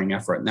inventorying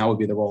effort, and that would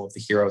be the role of the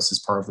HEROES as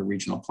part of the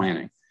regional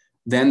planning.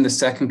 Then the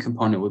second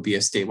component would be a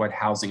statewide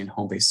housing and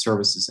home-based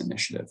services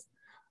initiative.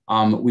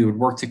 We would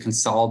work to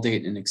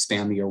consolidate and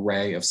expand the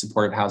array of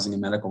supportive housing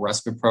and medical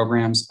respite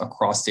programs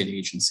across state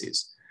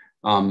agencies.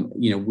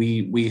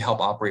 We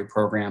help operate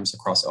programs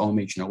across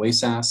OMH and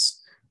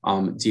OASAS.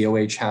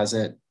 DOH has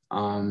it.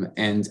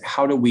 And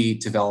how do we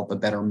develop a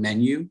better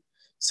menu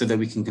so that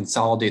we can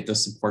consolidate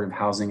those supportive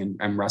housing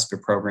and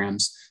respite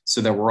programs so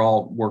that we're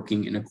all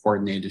working in a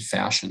coordinated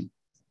fashion?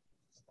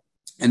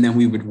 And then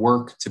we would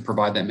work to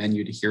provide that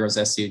menu to HEROES,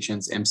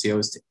 SDHNs,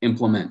 MCOs to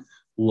implement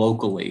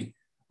locally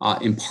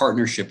in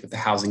partnership with the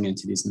housing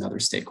entities and other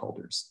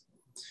stakeholders.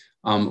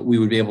 We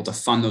would be able to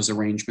fund those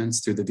arrangements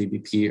through the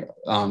VBP,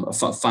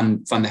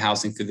 fund the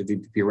housing through the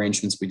VBP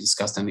arrangements we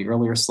discussed on the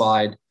earlier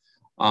slide.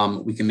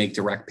 We can make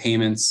direct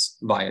payments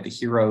via the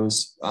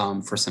HEROES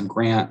for some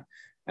grant,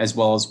 as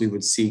well as we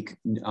would seek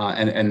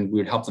and we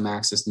would help them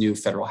access new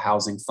federal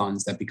housing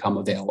funds that become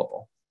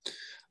available.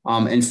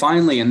 And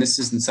finally, and this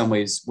is in some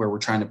ways where we're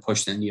trying to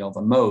push the needle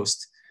the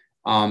most,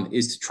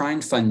 is to try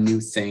and fund new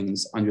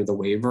things under the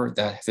waiver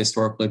that have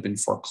historically been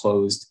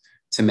foreclosed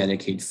to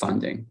Medicaid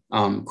funding.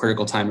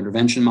 Critical time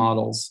intervention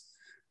models,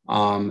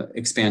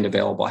 expand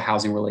available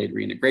housing-related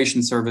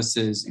reintegration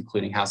services,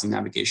 including housing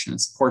navigation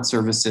and support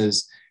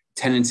services,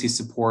 tenancy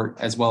support,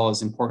 as well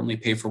as importantly,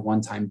 pay for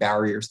one-time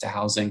barriers to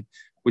housing,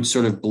 which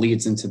sort of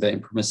bleeds into the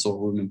impermissible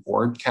room and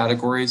board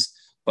categories,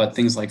 but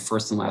things like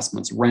first and last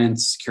month's rent,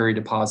 security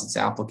deposits,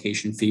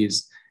 application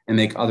fees, and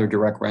make other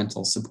direct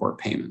rental support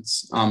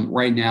payments.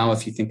 Right now,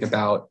 if you think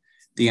about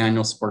the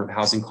annual supportive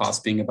housing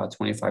cost being about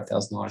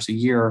 $25,000 a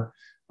year,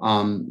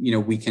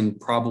 we can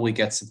probably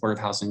get supportive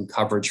housing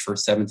coverage for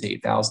 $7,000 to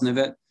 $8,000 of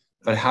it.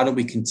 But how do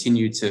we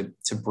continue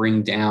to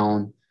bring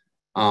down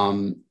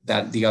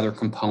the other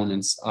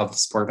components of the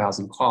supportive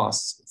housing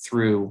costs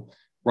through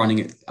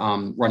running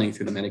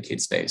through the Medicaid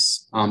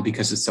space,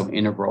 because it's so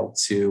integral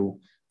to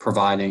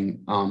providing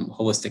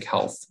holistic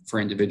health for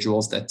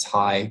individuals that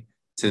tie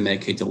to the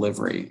Medicaid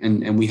delivery.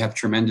 And we've had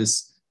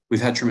tremendous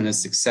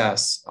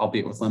success,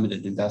 albeit with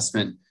limited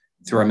investment,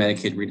 through our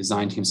Medicaid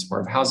redesign team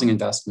supportive housing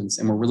investments.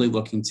 And we're really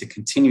looking to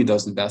continue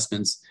those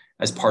investments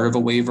as part of a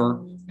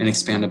waiver and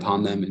expand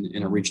upon them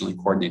in a regionally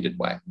coordinated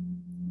way.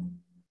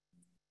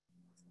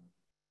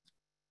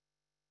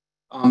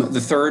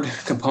 The third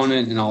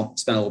component, and I'll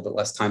spend a little bit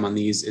less time on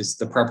these, is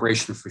the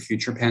preparation for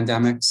future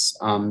pandemics.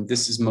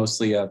 This is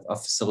mostly a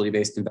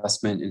facility-based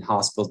investment in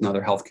hospitals and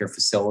other healthcare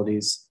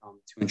facilities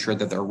to ensure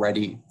that they're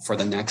ready for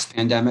the next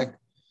pandemic,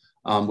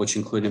 which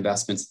include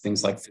investments in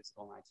things like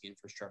physical and IT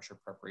infrastructure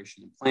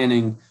preparation and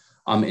planning,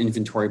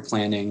 inventory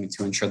planning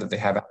to ensure that they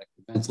have adequate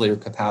ventilator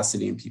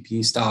capacity and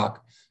PPE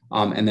stock,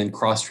 and then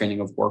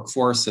cross-training of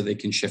workforce so they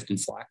can shift and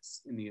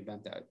flex in the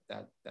event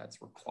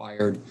that's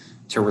required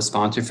to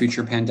respond to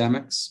future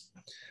pandemics.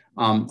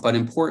 But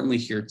importantly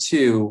here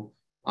too,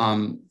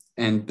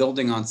 and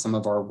building on some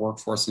of our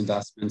workforce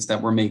investments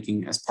that we're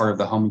making as part of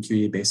the Home and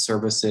Community-Based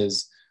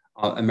Services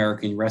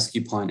American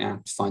Rescue Plan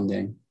Act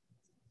funding,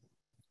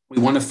 we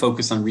want to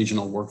focus on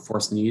regional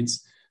workforce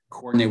needs,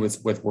 coordinate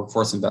with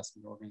workforce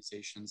investment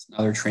organizations and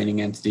other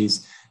training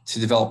entities to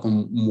develop a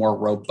more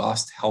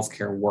robust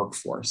healthcare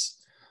workforce.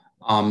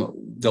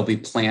 There'll be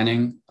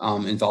planning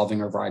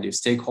involving a variety of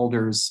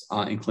stakeholders,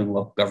 including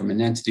local government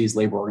entities,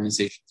 labor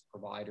organizations,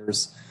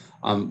 providers,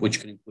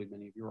 which could include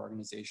many of your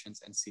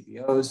organizations and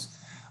CBOs.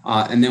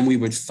 And then we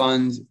would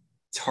fund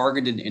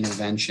targeted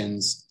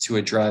interventions to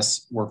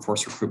address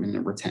workforce recruitment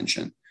and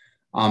retention.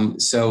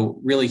 So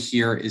really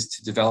here is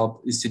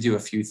to do a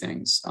few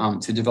things,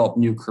 to develop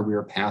new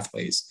career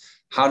pathways.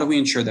 How do we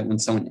ensure that when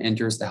someone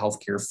enters the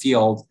healthcare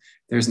field,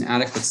 there's an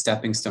adequate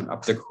stepping stone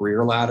up the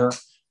career ladder,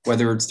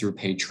 whether it's through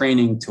paid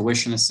training,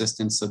 tuition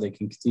assistance, so they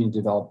can continue to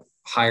develop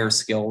higher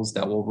skills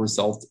that will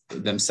result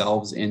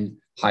themselves in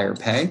higher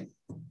pay.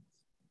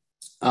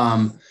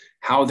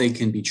 How they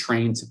can be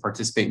trained to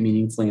participate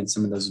meaningfully in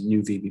some of those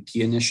new VBP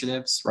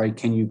initiatives, right?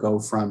 Can you go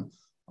from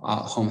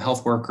home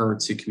health worker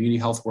to community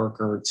health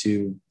worker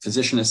to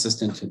physician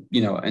assistant to,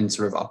 and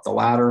sort of up the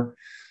ladder?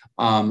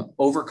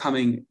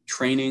 Overcoming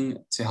training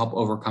to help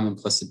overcome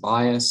implicit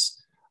bias,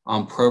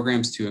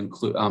 programs to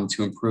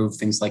improve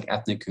things like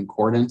ethnic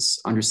concordance,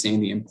 understanding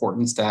the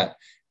importance that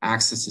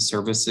access to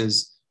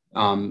services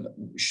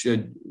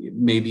should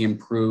maybe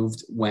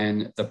improved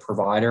when the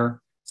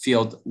provider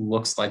field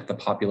looks like the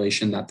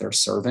population that they're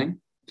serving,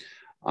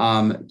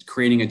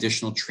 creating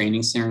additional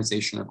training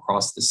standardization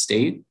across the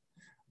state,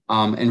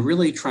 and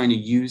really trying to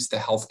use the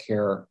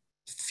healthcare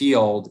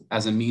field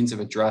as a means of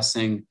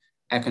addressing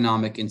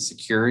economic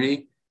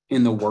insecurity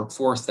in the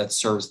workforce that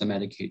serves the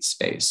Medicaid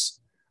space.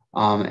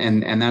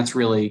 And that's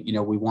really,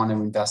 we want to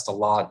invest a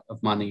lot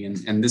of money,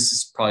 and this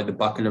is probably the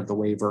bucket of the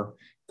waiver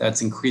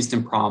that's increased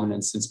in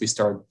prominence since we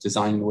started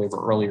designing the waiver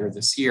earlier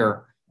this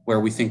year, where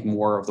we think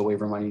more of the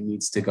waiver money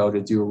needs to go to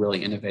do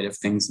really innovative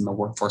things in the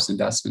workforce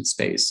investment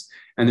space.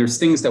 And there's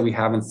things that we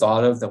haven't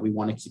thought of that we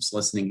want to keep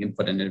soliciting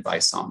input and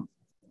advice on.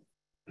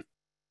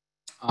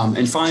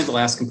 And finally, the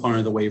last component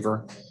of the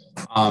waiver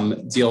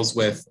deals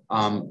with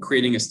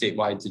creating a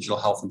statewide digital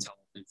health and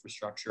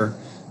infrastructure.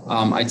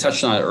 I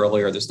touched on it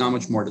earlier. There's not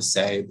much more to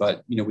say,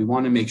 but we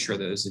want to make sure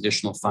that there's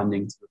additional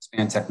funding to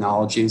expand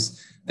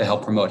technologies that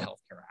help promote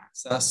healthcare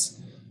access,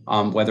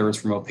 whether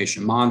it's remote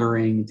patient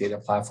monitoring, data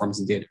platforms,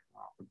 and data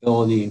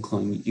interoperability,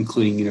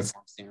 including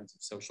uniform standards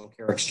of social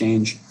care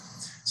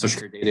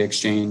data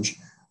exchange,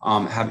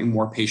 having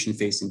more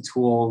patient-facing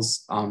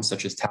tools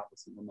such as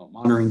tablets and remote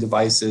monitoring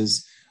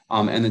devices,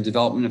 and the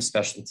development of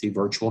specialty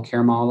virtual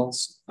care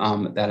models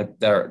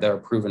that are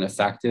proven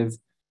effective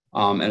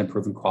and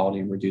improving quality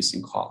and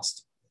reducing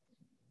cost.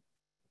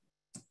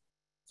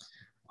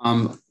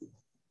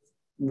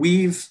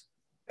 We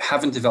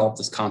haven't developed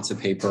this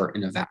concept paper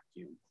in a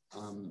vacuum.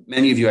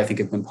 Many of you, I think,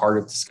 have been part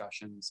of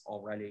discussions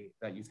already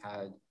that you've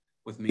had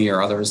with me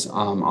or others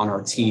on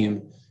our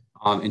team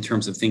in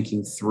terms of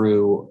thinking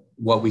through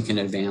what we can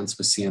advance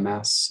with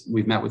CMS.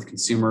 We've met with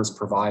consumers,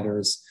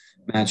 providers,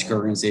 managed care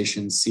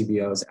organizations,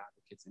 CBOs,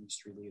 advocates,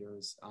 industry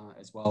leaders,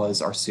 as well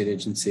as our state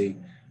agency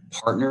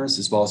partners,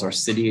 as well as our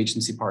city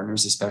agency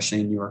partners, especially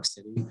in New York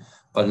City,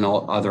 but in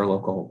all other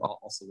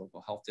also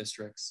local health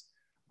districts.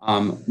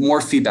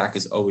 More feedback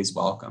is always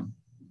welcome.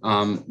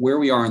 Where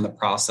we are in the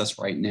process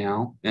right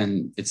now,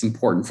 and it's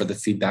important for the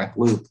feedback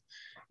loop,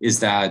 is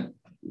that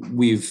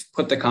we've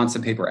put the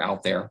concept paper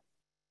out there.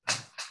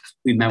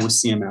 We've met with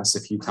CMS a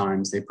few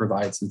times. They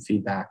provided some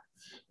feedback.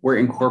 We're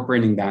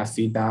incorporating that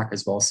feedback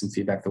as well as some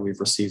feedback that we've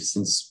received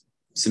since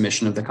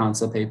submission of the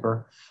concept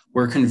paper.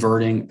 We're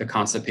converting the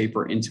concept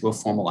paper into a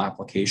formal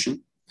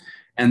application.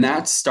 And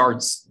that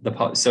starts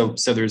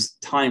so there's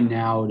time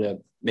now to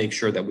make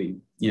sure that we,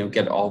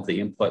 get all of the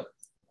input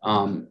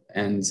and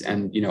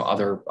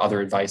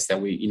other advice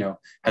that we,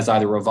 has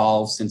either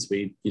evolved since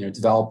we,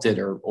 developed it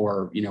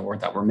or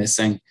that we're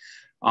missing.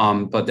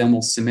 But then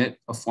we'll submit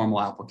a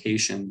formal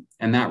application,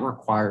 and that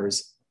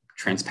requires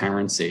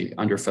transparency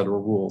under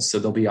federal rules. So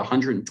there'll be a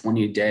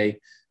 120-day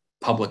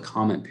public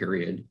comment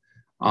period,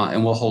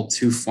 and we'll hold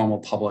 2 formal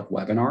public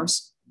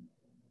webinars,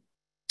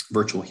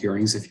 virtual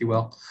hearings, if you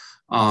will,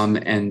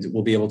 and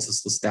we'll be able to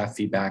solicit that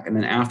feedback. And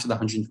then after the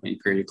 120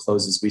 period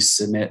closes, we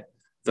submit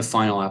the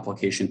final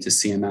application to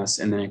CMS,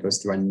 and then it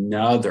goes through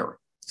another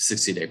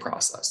 60-day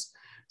process.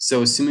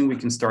 So assuming we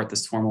can start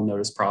this formal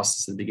notice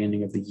process at the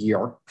beginning of the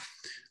year,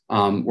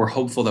 we're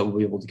hopeful that we'll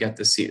be able to get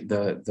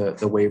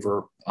the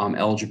waiver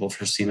eligible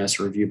for CMS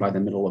review by the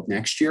middle of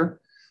next year,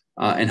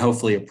 and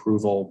hopefully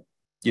approval,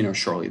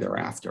 shortly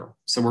thereafter.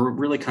 So we're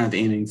really kind of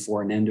aiming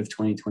for an end of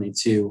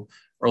 2022,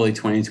 early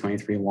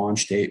 2023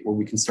 launch date where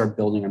we can start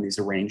building on these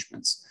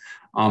arrangements.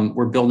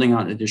 We're building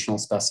on additional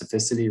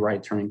specificity,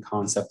 right? Turning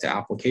concept to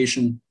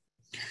application,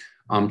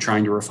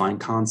 trying to refine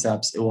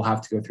concepts. It will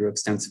have to go through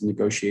extensive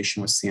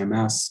negotiation with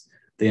CMS.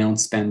 They don't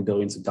spend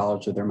billions of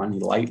dollars of their money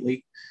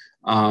lightly.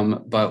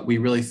 But we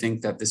really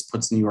think that this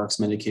puts New York's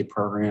Medicaid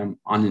program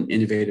on an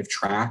innovative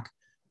track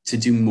to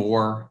do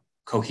more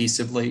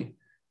cohesively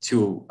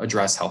to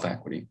address health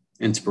equity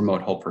and to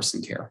promote whole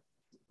person care.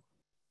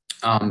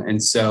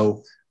 And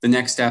so the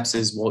next steps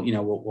is we'll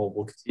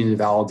continue to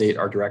validate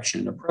our direction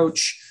and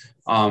approach.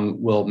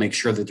 We'll make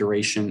sure the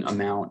duration,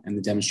 amount, and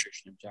the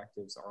demonstration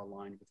objectives are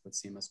aligned with what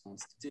CMS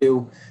wants to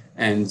do.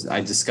 And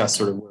I discussed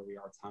sort of where we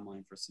are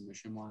timeline for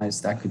submission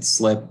wise. That could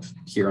slip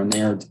here and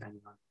there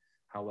depending on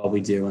how well we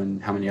do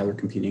and how many other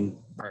competing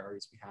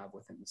priorities we have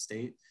within the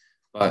state.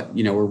 But,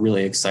 we're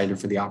really excited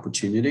for the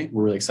opportunity.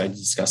 We're really excited to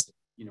discuss it,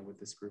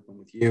 with this group and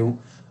with you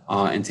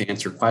and to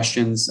answer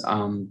questions.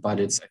 But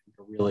it's, I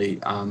think, really,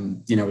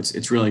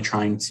 it's really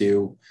trying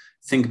to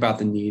think about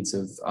the needs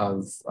of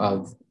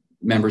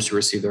members who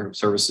receive their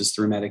services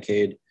through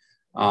Medicaid,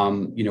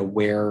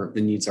 where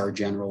the needs are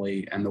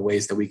generally and the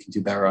ways that we can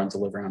do better on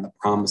delivering on the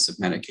promise of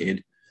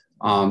Medicaid.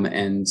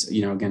 And,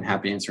 again,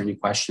 happy to answer any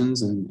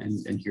questions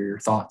and hear your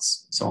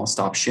thoughts. So I'll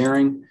stop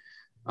sharing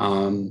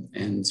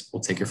and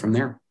we'll take it from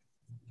there.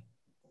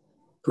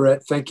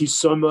 Brett, thank you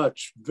so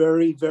much.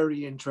 Very,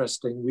 very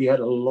interesting. We had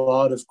a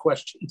lot of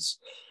questions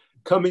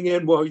coming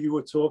in while you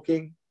were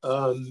talking.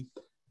 I'm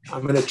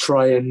going to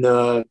try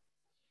and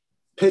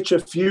pitch a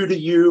few to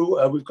you.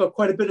 We've got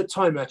quite a bit of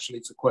time actually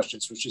for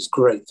questions, which is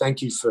great.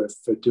 Thank you for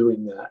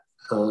doing that.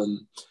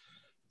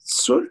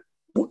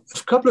 A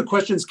couple of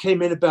questions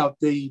came in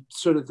about the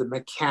sort of the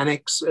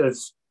mechanics of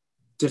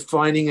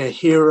defining a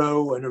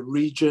hero and a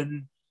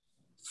region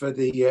for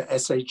the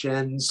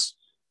SHNs.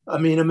 I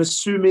mean, I'm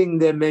assuming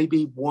there may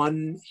be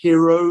one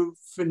hero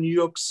for New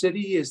York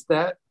City. Is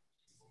that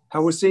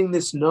how we're seeing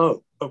this?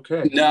 No.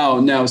 Okay.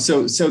 No.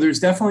 So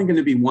there's definitely going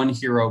to be one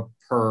hero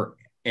per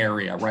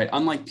area, right?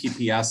 Unlike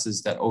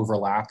PPSs that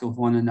overlap with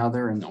one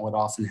another and would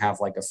often have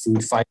like a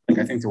food fight. Like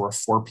I think there were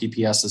 4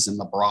 PPSs in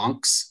the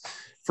Bronx,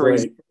 for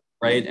example,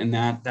 right? And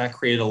that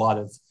created a lot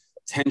of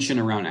tension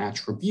around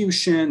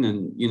attribution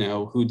and,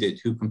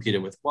 who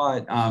competed with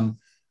what.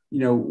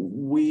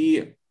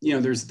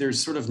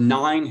 There's sort of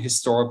 9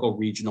 historical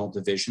regional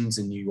divisions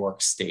in New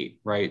York State,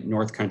 right?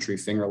 North Country,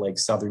 Finger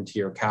Lakes, Southern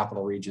Tier,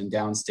 Capital Region,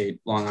 Downstate,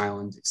 Long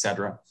Island, et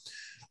cetera.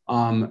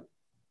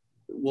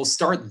 We'll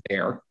start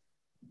there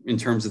in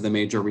terms of the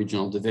major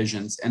regional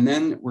divisions, and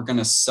then we're going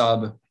to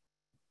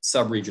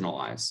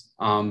sub-regionalize.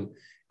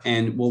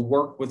 And we'll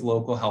work with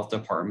local health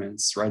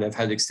departments, right? I've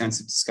had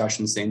extensive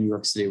discussions, say in New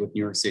York City with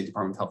New York State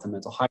Department of Health and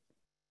Mental Health,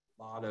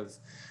 a lot of,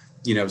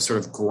 sort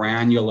of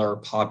granular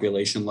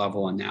population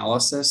level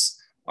analysis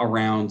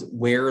around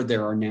where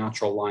there are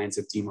natural lines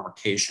of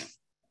demarcation.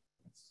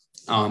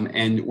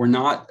 And we're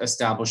not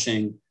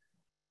establishing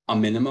a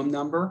minimum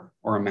number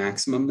or a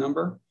maximum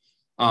number.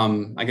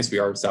 I guess we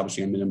are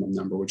establishing a minimum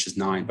number, which is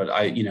 9, but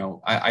I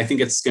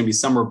think it's going to be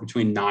somewhere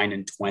between 9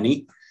 and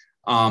 20.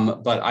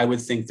 But I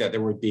would think that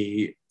there would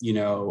be,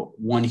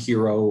 one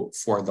hero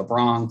for the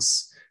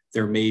Bronx.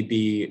 There may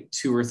be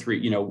 2 or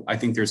 3, I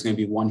think there's going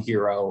to be one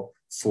hero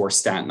for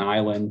Staten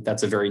Island.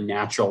 That's a very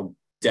natural,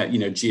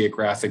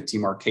 geographic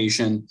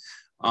demarcation.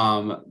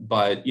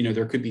 But,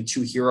 there could be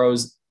 2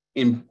 heroes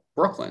in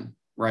Brooklyn,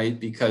 right?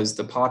 Because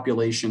the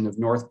population of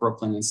North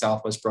Brooklyn and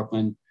Southwest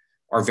Brooklyn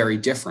are very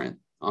different.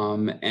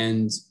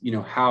 And,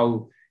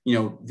 how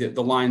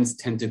the lines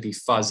tend to be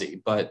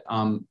fuzzy, but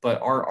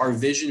our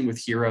vision with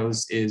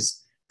heroes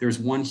is there's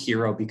one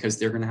hero because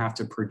they're going to have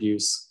to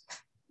produce,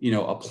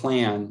 a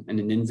plan and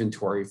an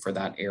inventory for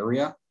that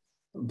area.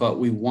 But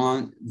we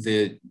want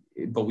the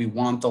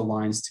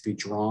lines to be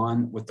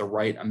drawn with the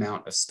right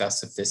amount of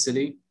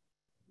specificity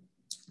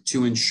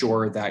to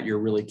ensure that you're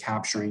really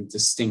capturing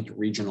distinct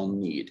regional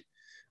need.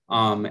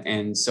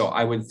 And so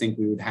I would think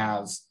we would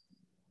have,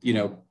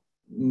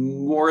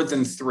 more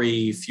than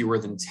 3, fewer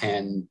than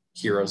 10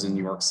 heroes in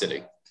New York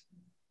City.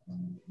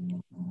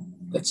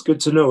 That's good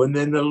to know. And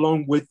then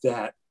along with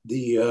that,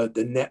 the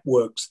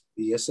networks,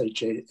 the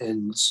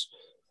SHNs,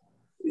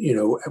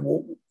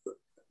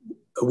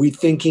 are we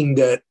thinking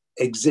that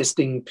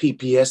existing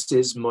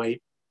PPSs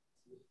might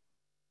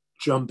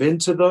jump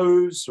into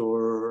those?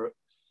 Or,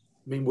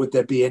 would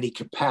there be any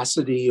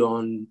capacity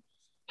on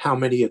how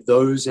many of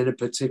those in a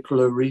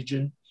particular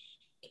region?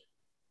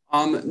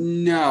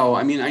 No,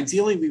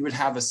 ideally we would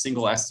have a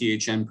single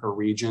SDHN per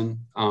region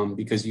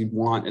because you'd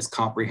want as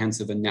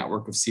comprehensive a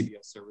network of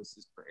CBO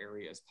services per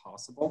area as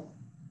possible.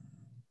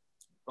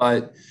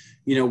 But,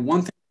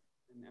 one thing,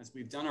 as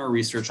we've done our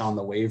research on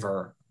the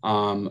waiver,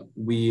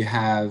 we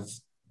have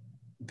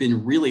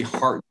been really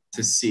heartened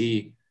to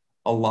see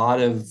a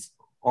lot of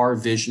our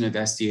vision of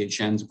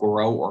SDHNs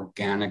grow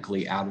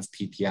organically out of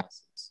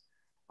PPSs.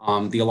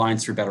 The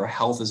Alliance for Better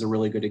Health is a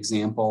really good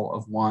example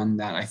of one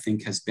that I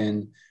think has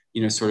been,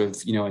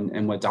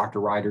 and what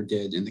Dr. Ryder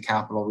did in the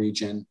Capital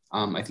Region.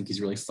 I think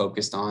he's really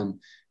focused on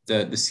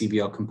the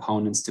CBO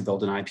components to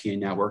build an IPA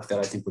network that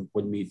I think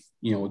would meet,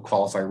 would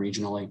qualify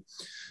regionally.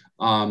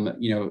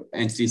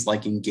 Entities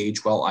like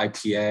EngageWell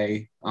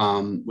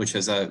IPA, which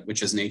has an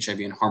HIV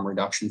and harm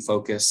reduction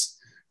focus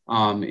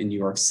in New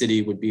York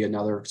City, would be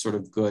another sort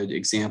of good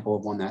example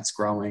of one that's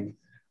growing.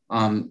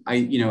 At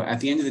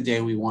the end of the day,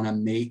 we want to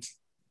make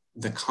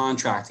the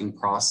contracting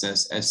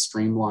process as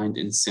streamlined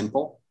and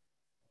simple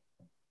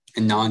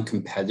and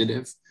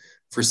non-competitive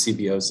for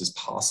CBOs as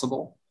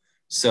possible.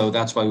 So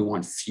that's why we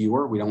want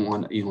fewer. We don't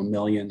want, a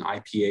million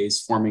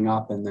IPAs forming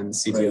up and then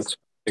CBOs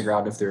figure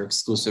out if they're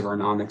exclusive or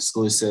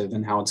non-exclusive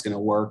and how it's going to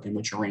work and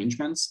which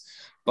arrangements.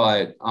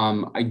 But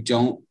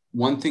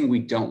one thing we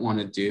don't want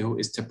to do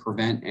is to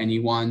prevent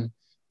anyone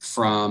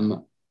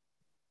from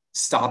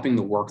stopping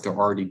the work they're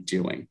already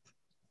doing.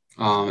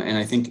 And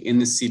I think in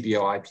the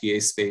CBO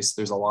IPA space,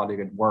 there's a lot of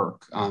good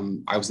work.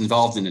 I was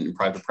involved in it in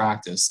private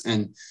practice,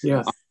 and we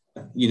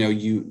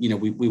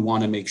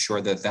want to make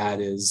sure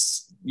that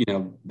is,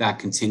 that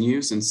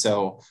continues. And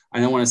so I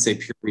don't want to say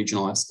pure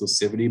regional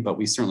exclusivity, but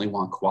we certainly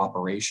want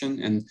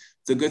cooperation. And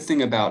the good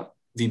thing about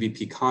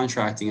VBP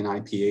contracting and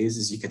IPAs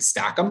is you could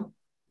stack them.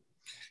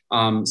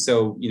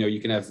 So,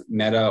 you can have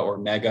meta or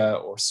mega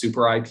or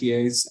super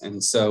IPAs.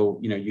 And so,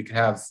 you could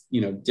have,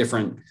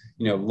 different,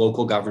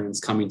 local governance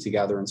coming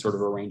together and sort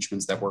of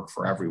arrangements that work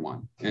for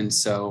everyone. And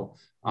so,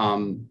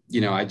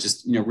 I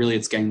just, really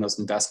it's getting those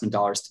investment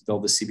dollars to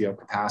build the CBO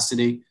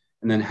capacity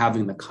and then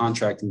having the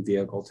contracting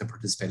vehicle to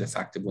participate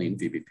effectively in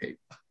VBP.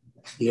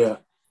 Yeah.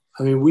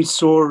 We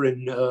saw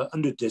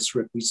under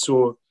DSRIP, we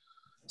saw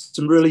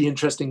some really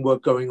interesting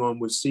work going on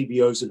with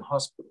CBOs in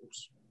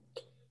hospitals.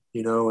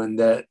 And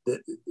that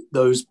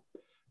those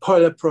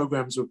pilot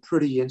programs were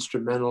pretty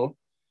instrumental,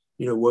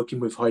 working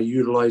with high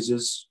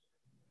utilizers,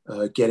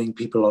 getting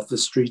people off the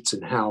streets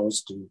and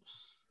housed. And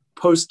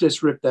post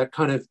DSRIP, that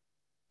kind of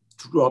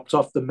dropped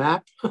off the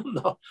map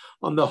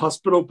on the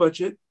hospital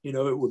budget.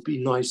 It would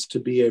be nice to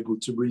be able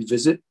to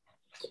revisit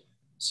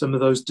some of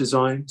those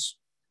designs.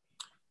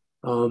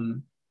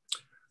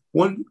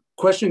 One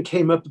question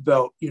came up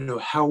about,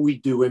 how we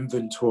do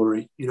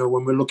inventory,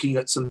 when we're looking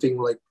at something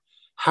like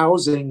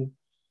housing.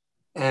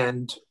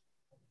 And,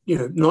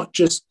 not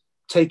just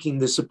taking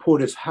the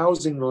supportive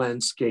housing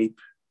landscape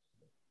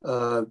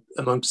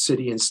amongst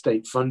city and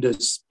state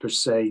funders per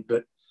se,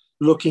 but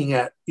looking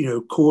at,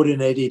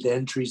 coordinated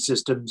entry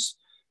systems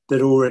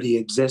that already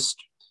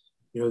exist.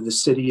 The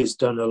city has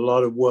done a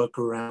lot of work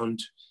around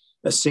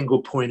a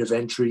single point of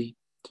entry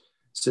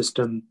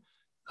system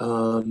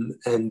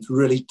and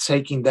really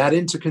taking that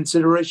into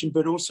consideration,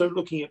 but also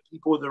looking at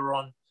people that are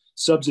on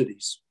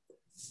subsidies.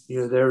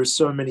 There are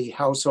so many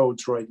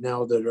households right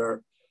now that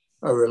are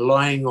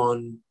relying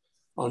on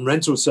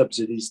rental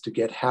subsidies to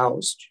get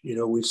housed.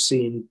 We've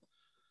seen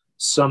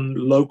some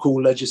local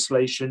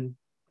legislation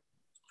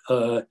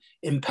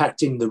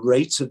impacting the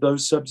rates of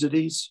those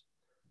subsidies,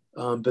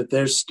 but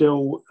there's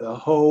still a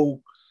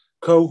whole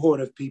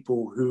cohort of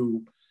people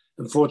who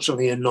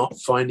unfortunately are not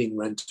finding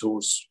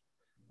rentals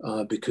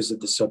because of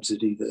the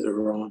subsidy that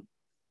they're on.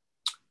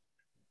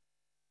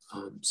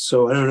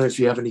 So I don't know if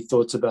you have any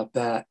thoughts about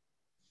that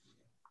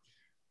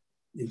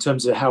in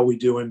terms of how we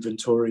do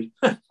inventory.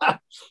 That's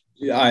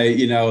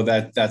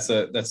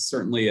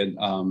certainly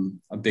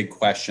a big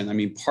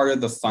question. Part of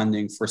the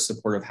funding for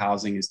supportive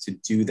housing is to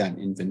do that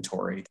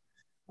inventory.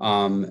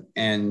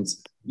 And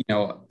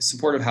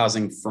supportive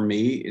housing for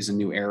me is a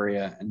new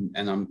area,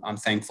 and I'm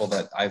thankful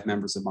that I have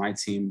members of my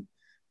team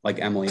like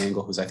Emily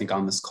Engel, who's I think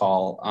on this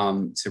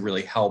call, to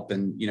really help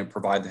and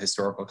provide the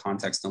historical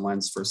context and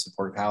lens for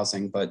supportive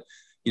housing. But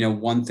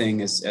one thing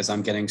is, as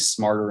I'm getting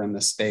smarter in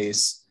the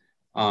space,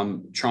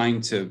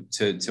 trying to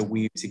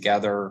weave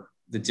together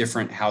the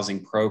different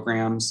housing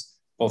programs,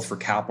 both for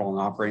capital and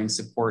operating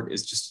support,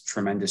 is just a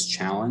tremendous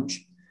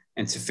challenge.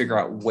 And to figure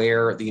out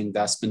where the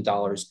investment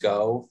dollars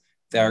go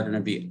that are going to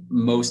be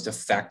most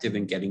effective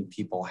in getting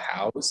people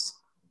housed.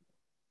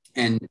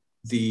 And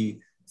the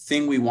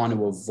thing we want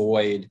to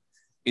avoid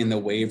in the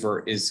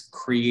waiver is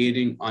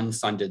creating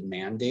unfunded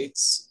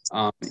mandates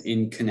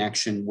in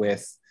connection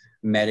with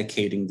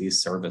medicating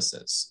these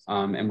services.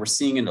 And we're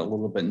seeing it a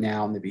little bit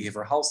now in the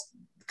behavioral health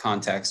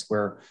context,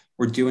 where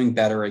we're doing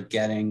better at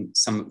getting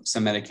some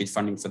Medicaid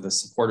funding for the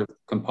supportive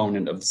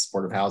component of the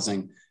supportive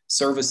housing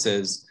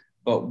services.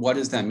 But what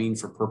does that mean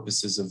for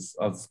purposes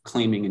of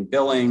claiming and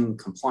billing,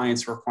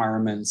 compliance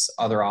requirements,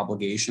 other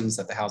obligations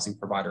that the housing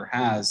provider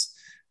has?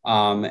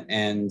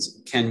 And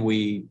can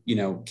we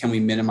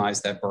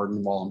minimize that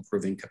burden while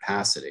improving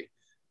capacity?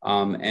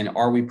 And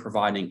are we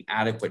providing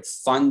adequate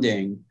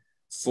funding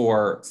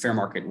for fair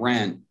market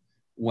rent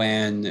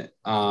when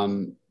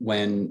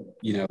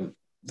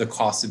the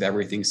cost of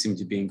everything seem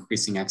to be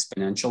increasing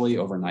exponentially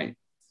overnight?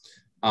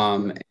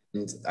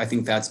 And I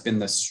think that's been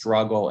the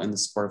struggle in the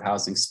supportive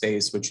housing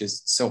space, which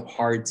is so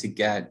hard to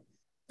get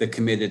the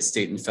committed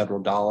state and federal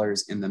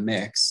dollars in the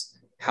mix.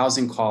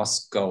 Housing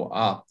costs go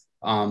up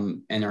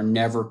and are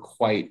never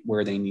quite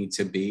where they need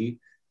to be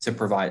to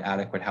provide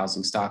adequate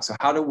housing stock. So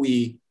how do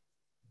we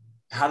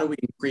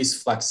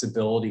increase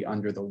flexibility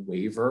under the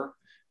waiver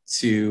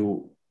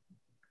to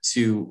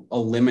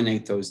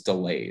eliminate those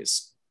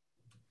delays?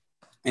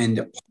 And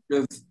part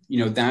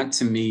of that,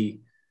 to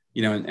me,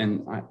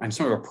 and I'm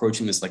sort of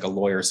approaching this like a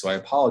lawyer, so I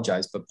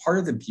apologize, but part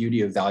of the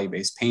beauty of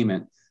value-based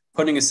payment,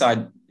 putting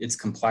aside its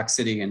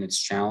complexity and its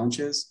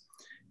challenges,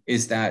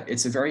 is that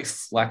it's a very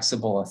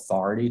flexible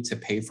authority to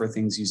pay for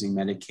things using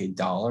Medicaid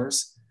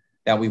dollars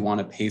that we want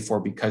to pay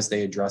for because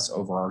they address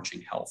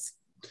overarching health.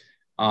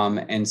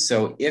 And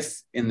so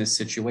if in this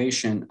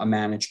situation, a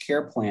managed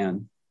care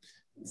plan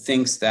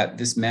thinks that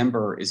this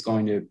member is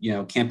going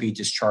to, can't be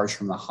discharged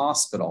from the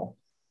hospital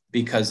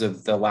because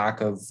of the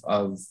lack of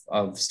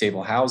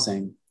stable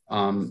housing,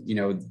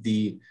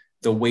 the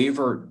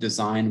waiver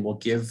design will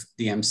give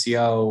the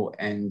MCO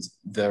and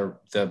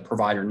the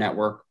provider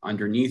network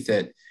underneath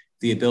it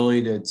the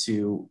ability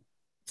to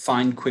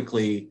find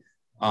quickly,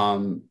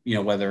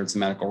 whether it's a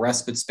medical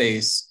respite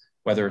space,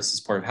 whether it's a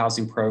supportive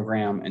housing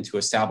program, and to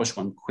establish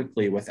one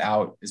quickly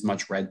without as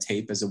much red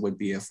tape as it would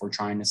be if we're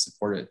trying to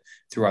support it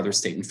through other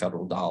state and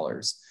federal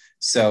dollars.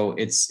 So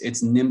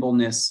it's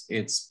nimbleness,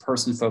 it's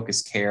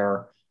person-focused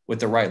care with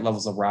the right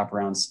levels of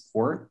wraparound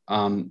support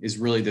is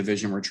really the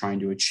vision we're trying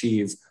to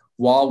achieve,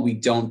 while we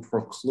don't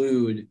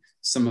preclude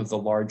some of the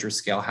larger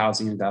scale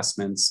housing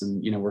investments.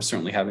 And we're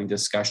certainly having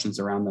discussions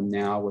around them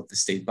now with the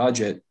state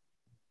budget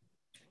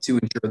to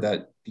ensure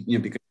that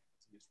because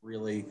it's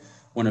really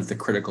one of the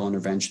critical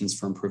interventions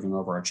for improving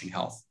overarching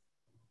health.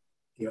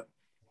 Yeah.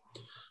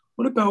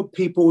 What about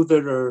people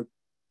that are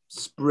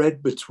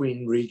spread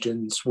between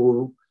regions?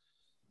 Will,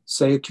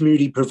 say, a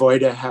community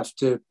provider have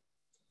to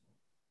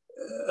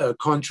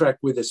contract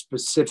with a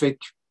specific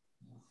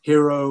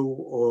hero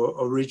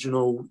or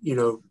original,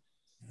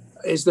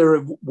 is there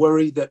a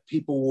worry that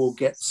people will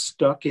get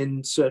stuck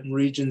in certain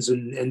regions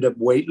and end up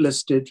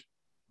waitlisted?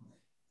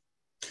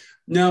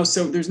 No,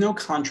 so there's no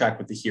contract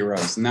with the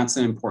heroes, and that's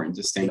an important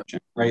distinction,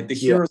 right? The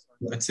heroes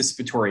are a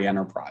participatory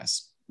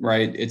enterprise,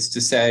 right? It's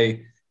to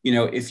say,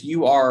 if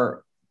you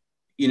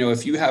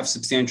have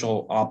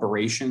substantial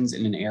operations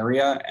in an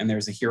area and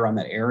there's a hero in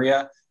that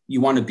area,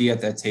 you want to be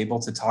at that table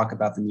to talk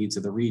about the needs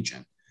of the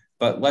region.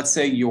 But let's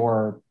say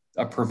you're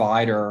a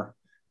provider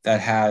that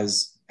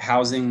has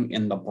housing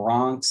in the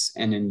Bronx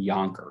and in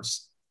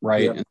Yonkers,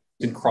 right? Yeah.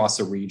 And across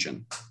a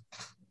region,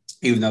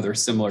 even though they're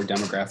similar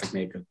demographic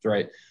makeup,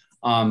 right?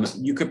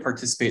 You could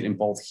participate in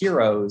both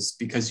heroes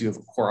because you have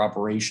core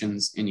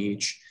operations in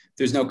each.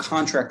 There's no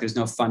contract, there's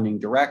no funding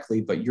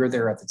directly, but you're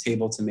there at the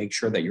table to make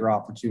sure that your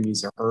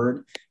opportunities are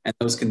heard, and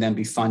those can then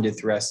be funded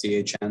through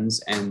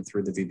SDHNs and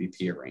through the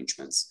VBP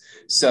arrangements.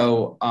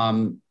 So,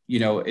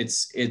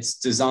 it's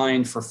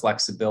designed for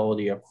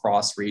flexibility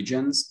across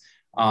regions,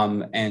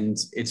 and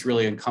it's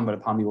really incumbent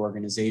upon the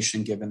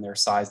organization, given their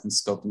size and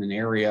scope in an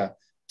area,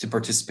 to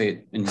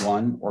participate in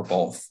one or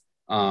both.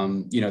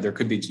 There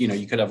could be,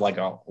 you could have like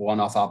a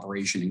one-off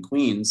operation in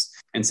Queens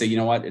and say,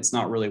 it's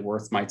not really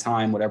worth my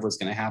time. Whatever's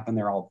going to happen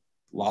there, I'll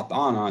lop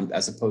on,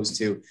 as opposed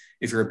to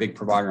if you're a big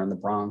provider in the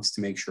Bronx,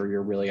 to make sure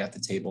you're really at the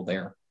table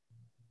there.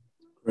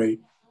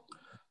 Great.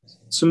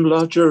 Some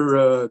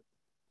larger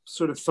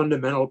sort of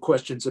fundamental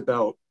questions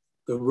about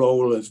the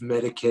role of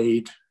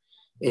Medicaid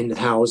in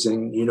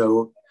housing.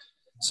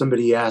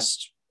 Somebody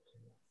asked,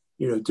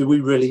 do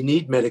we really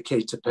need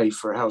Medicaid to pay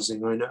for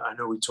housing? I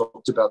know we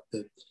talked about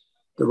the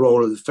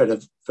role of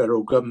the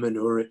federal government,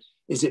 or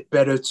is it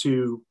better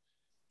to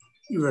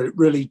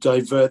really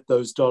divert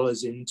those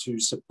dollars into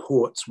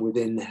supports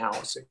within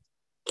housing?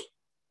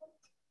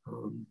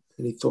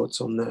 Any thoughts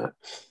on that?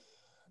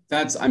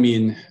 I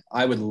mean,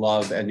 I would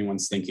love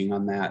anyone's thinking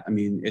on that. I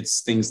mean,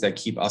 it's things that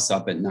keep us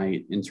up at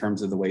night in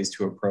terms of the ways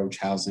to approach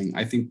housing.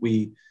 I think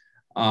we,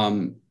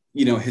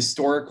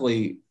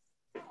 historically,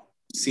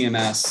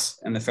 CMS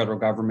and the federal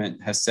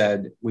government has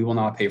said, we will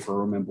not pay for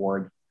room and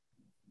board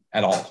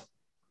at all,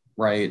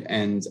 right?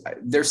 And I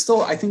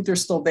think they're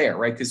still there,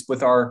 right? Because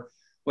with our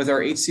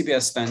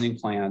HCBS spending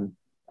plan,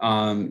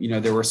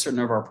 there were certain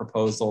of our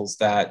proposals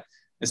that,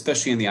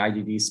 especially in the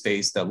IDD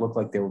space, that looked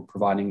like they were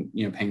providing,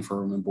 paying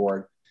for room and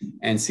board.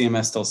 And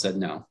CMS still said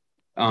no.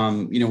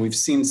 We've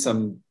seen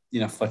some,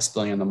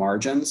 flexibility on the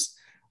margins,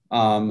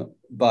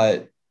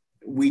 but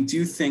we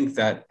do think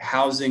that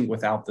housing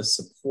without the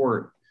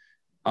support,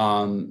 is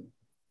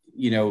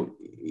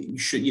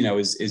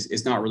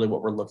not really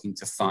what we're looking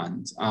to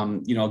fund.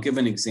 I'll give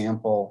an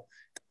example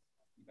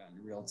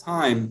in real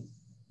time,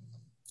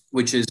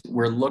 which is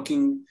we're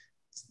looking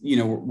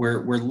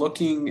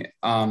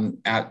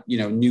at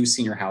new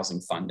senior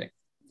housing funding,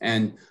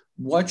 and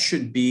what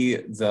should be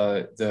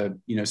the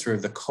sort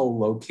of the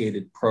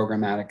co-located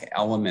programmatic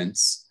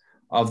elements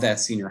of that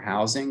senior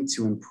housing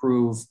to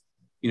improve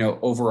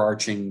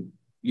overarching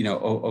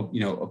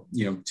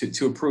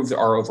to improve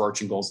our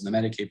overarching goals in the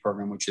Medicaid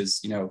program, which is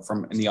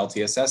from in the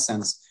LTSS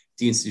sense,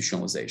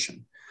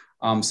 deinstitutionalization.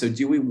 So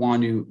do we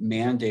want to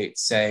mandate,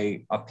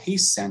 say, a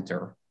PACE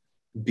center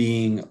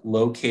being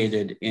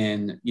located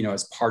in,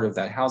 as part of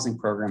that housing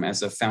program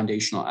as a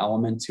foundational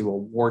element to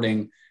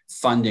awarding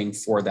funding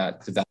for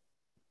that development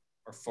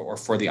or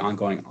for the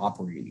ongoing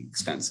operating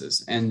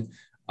expenses? And,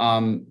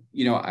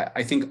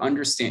 I think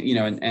understand,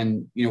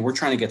 we're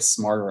trying to get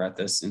smarter at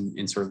this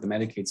in sort of the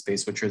Medicaid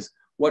space, which is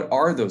what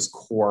are those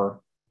core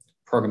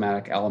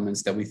programmatic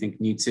elements that we think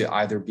need to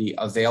either be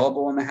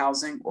available in the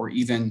housing or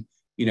even,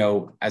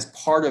 as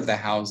part of the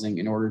housing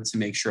in order to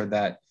make sure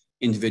that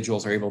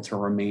individuals are able to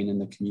remain in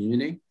the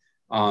community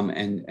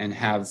and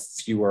have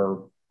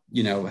fewer,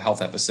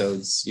 health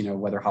episodes,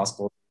 whether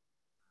hospital,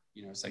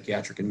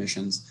 psychiatric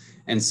admissions.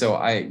 And so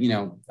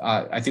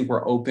I think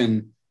we're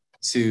open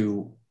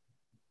to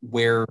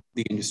where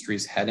the industry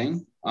is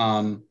heading.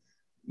 Again,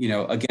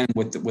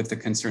 with the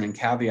concerning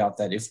caveat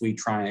that if we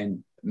try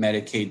and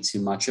Medicaid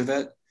too much of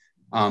it,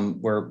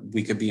 where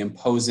we could be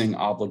imposing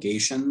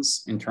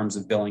obligations in terms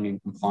of billing and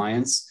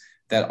compliance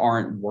that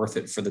aren't worth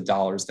it for the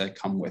dollars that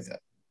come with it.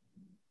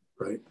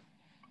 Right.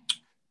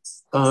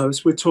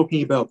 As we're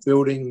talking about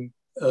building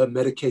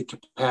Medicaid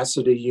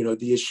capacity,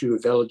 the issue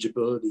of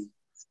eligibility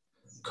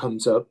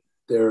comes up.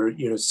 There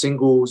are,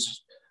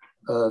 singles,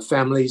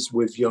 families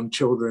with young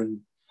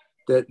children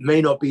that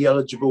may not be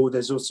eligible.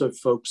 There's also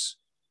folks,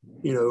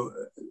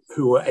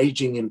 who are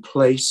aging in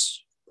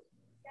place,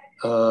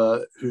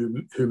 who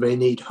may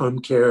need home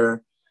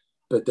care,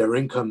 but their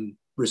income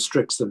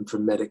restricts them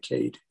from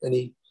Medicaid.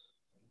 Any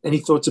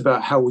thoughts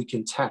about how we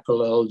can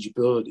tackle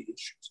eligibility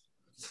issues?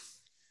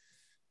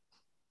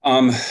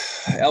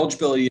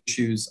 Eligibility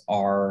issues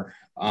are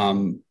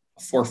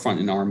forefront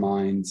in our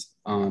minds,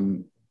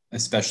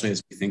 especially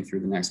as we think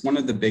through the next. One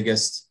of the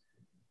biggest,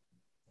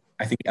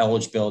 I think,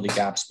 eligibility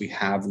gaps we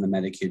have in the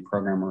Medicaid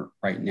program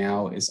right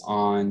now is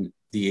on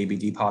the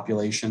ABD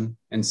population.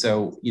 And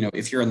so,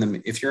 if you're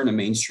in a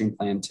mainstream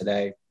plan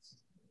today,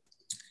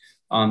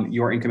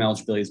 your income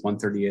eligibility is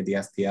 138 of the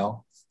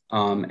FPL.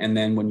 And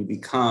then when you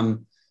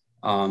become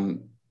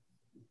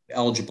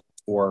eligible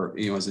for,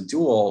 as a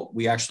dual,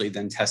 we actually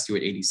then test you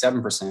at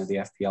 87% of the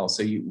FPL.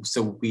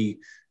 So we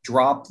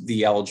drop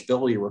the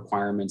eligibility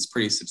requirements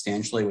pretty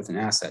substantially with an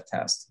asset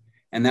test.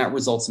 And that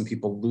results in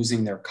people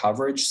losing their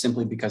coverage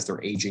simply because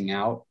they're aging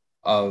out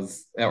of,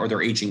 or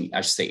they're aging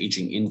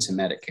into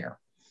Medicare.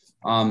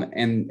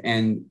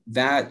 And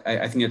that,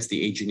 I think it's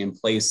the aging in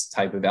place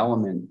type of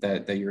element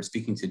that you're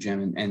speaking to,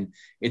 Jim. And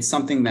it's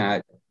something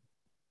that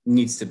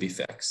needs to be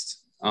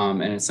fixed.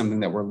 And it's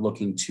something that we're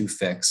looking to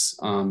fix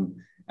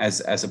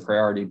as a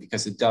priority,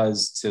 because it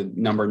does, to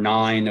number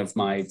 9 of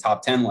my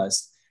top 10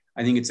 list,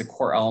 I think it's a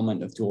core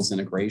element of duals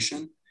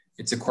integration.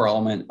 It's a core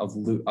element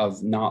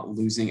of not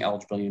losing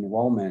eligibility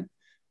enrollment,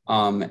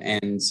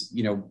 and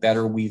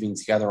better weaving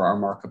together our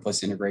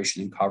marketplace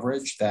integration and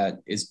coverage that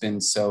has been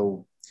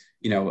so,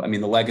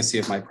 the legacy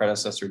of my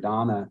predecessor,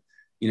 Donna,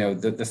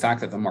 the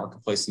fact that the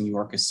marketplace in New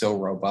York is so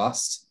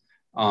robust,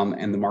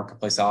 and the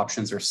marketplace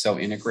options are so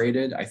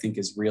integrated, I think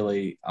is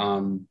really,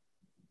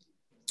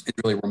 it's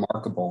really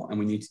remarkable. And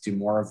we need to do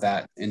more of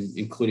that,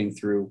 including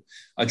through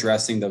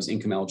addressing those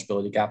income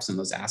eligibility gaps in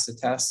those asset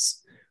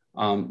tests.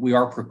 We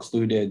are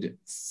precluded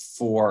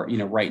for,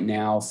 right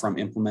now from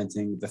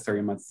implementing the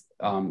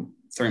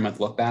 30-month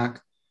look back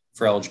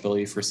for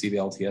eligibility for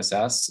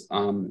CBLTSS.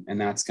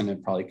 And that's going to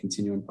probably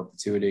continue in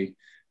perpetuity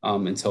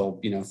until,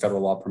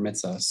 federal law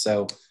permits us.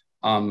 So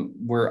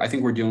I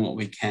think we're doing what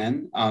we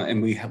can.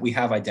 And we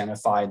have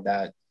identified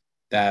that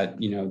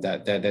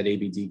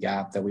ABD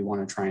gap that we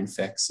want to try and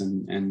fix.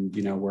 And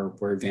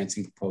we're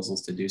advancing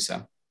proposals to do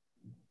so.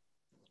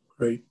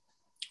 Great.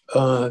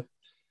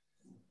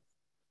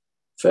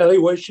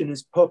 Valuation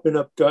is popping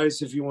up,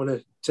 guys, if you want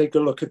to take a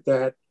look at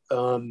that.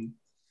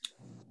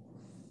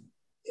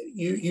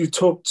 you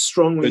talked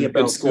strongly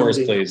about good scores,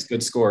 building, please.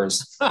 Good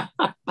scores.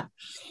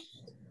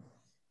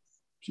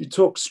 You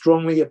talk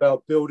strongly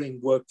about building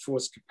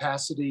workforce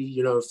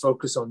capacity,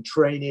 focus on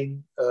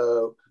training,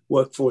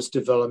 workforce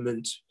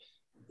development.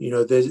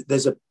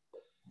 There's a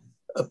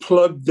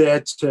plug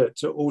there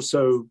to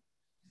also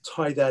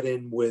tie that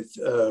in with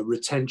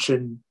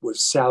retention, with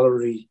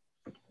salary,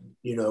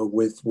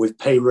 with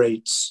pay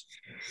rates,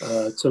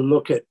 to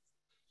look at,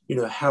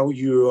 how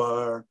you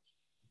are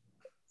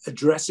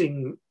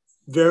addressing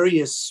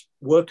various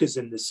workers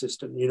in the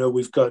system.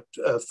 We've got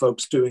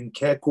folks doing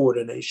care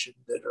coordination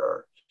that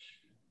are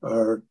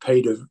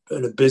paid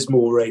an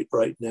abysmal rate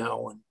right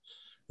now, and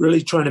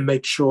really trying to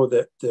make sure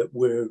that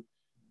we're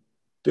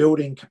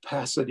building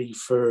capacity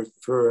for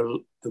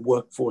the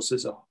workforce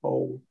as a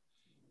whole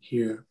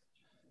here.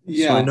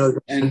 Yeah, so I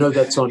know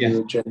that's on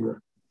your agenda.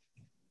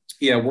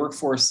 Yeah,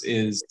 workforce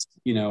is,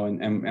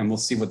 and we'll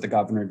see what the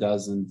governor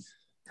does in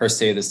her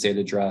State of the State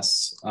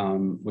address,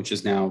 which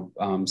is now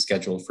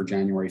scheduled for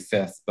January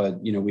 5th. But,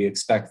 we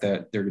expect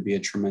that there to be a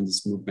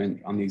tremendous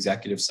movement on the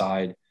executive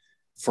side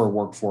for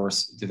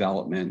workforce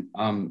development.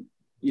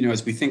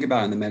 As we think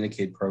about in the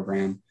Medicaid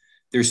program,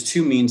 there's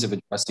two means of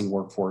addressing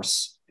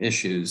workforce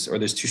issues, or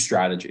there's two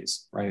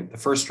strategies, right? The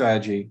first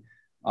strategy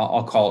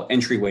I'll call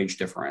entry wage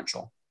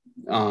differential.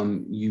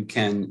 You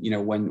can,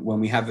 when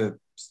we have a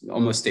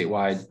almost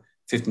statewide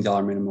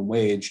 $15 minimum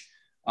wage,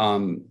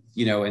 and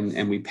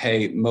we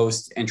pay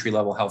most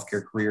entry-level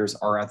healthcare careers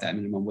are at that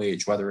minimum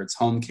wage, whether it's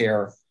home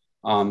care,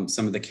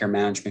 some of the care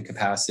management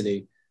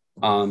capacity.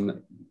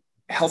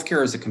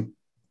 Healthcare is a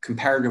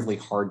comparatively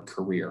hard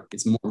career.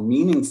 It's more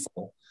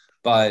meaningful,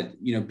 but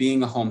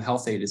being a home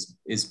health aide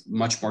is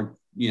much more,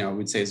 I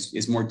would say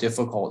is more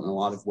difficult in a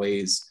lot of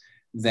ways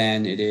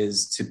than it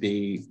is to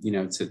be,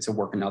 to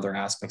work in other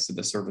aspects of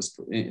the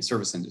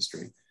service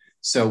industry.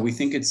 So we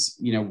think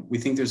we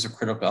think there's a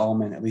critical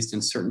element, at least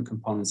in certain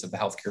components of the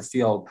healthcare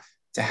field,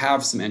 to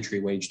have some entry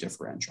wage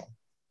differential,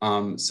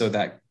 so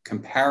that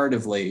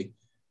comparatively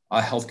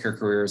a healthcare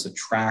career is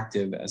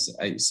attractive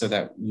so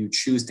that you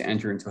choose to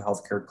enter into a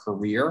healthcare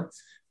career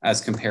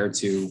as compared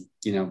to,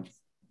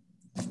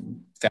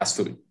 fast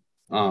food,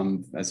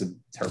 as a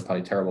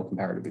probably terrible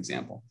comparative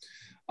example.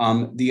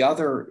 The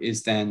other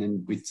is then,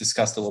 and we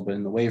discussed a little bit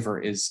in the waiver,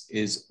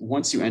 is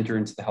once you enter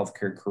into the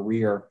healthcare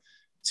career,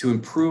 to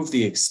improve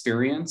the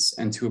experience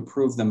and to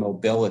improve the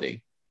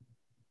mobility.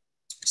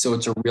 So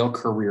it's a real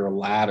career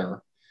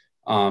ladder,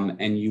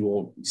 and you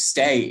will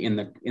stay in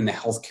the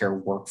healthcare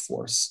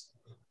workforce.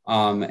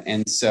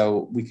 And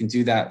so we can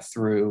do that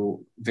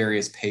through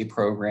various pay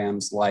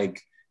programs like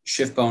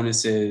shift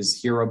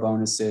bonuses, hero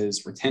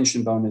bonuses,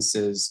 retention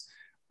bonuses,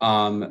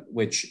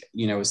 which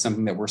is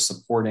something that we're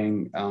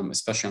supporting,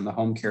 especially on the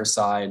home care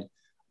side.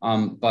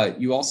 But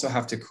you also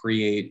have to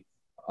create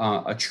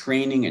a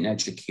training and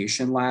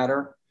education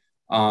ladder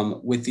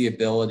with the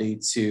ability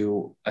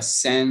to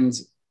ascend,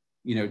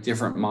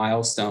 different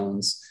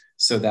milestones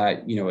so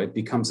that, it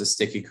becomes a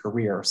sticky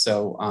career.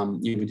 So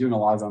you've been doing a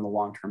lot on the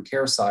long-term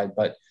care side,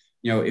 but,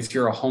 if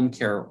you're a home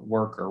care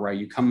worker, right,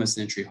 you come as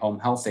an entry home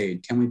health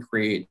aide, can we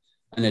create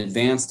an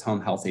advanced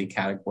home health aide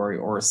category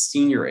or a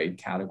senior aide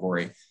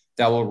category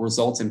that will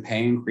result in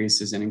pay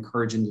increases and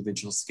encourage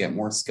individuals to get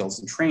more skills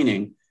and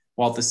training,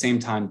 while at the same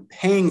time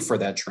paying for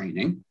that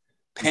training,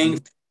 paying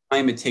for the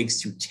time it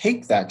takes to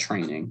take that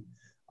training.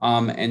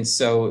 And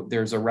so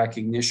there's a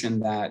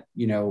recognition that,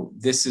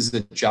 this is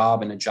a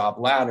job and a job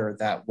ladder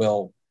that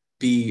will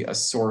be a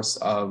source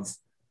of,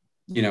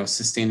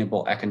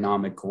 sustainable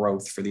economic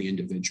growth for the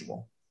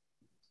individual.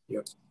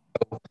 Yep.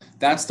 So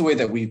that's the way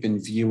that we've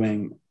been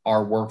viewing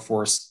our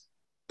workforce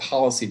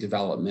policy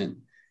development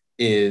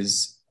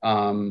is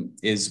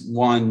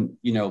one,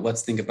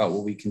 let's think about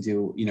what we can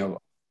do.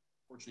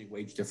 Unfortunately,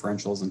 wage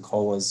differentials and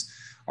COLAs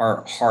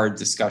are hard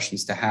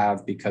discussions to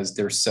have because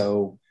they're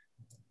so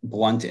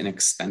blunt and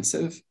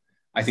expensive.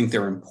 I think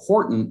they're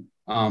important,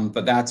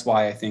 but that's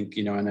why I think,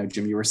 I know,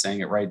 Jim, you were saying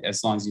it right,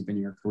 as long as you've been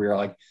in your career,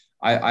 like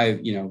I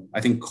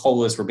think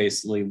COLAs were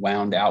basically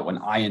wound out when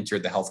I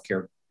entered the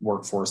healthcare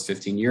workforce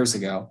 15 years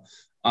ago.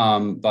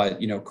 But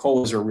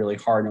COLAs are really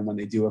hard, and when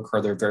they do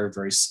occur, they're very,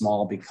 very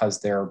small because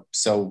they're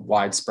so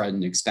widespread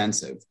and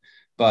expensive.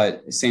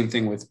 But same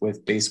thing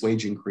with base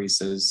wage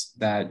increases,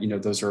 that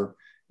those are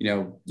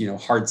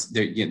hard.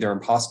 They're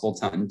impossible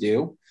to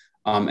undo,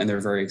 and they're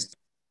very expensive.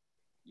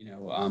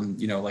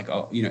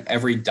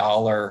 Every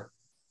dollar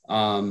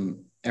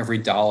in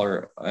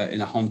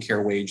a home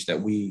care wage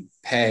that we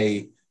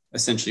pay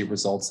essentially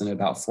results in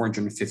about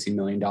 $450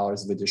 million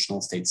of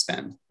additional state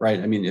spend, right?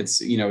 I mean, it's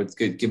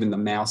good given the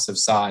massive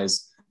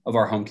size of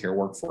our home care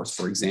workforce,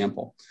 for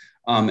example.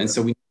 And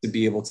so we need to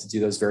be able to do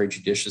those very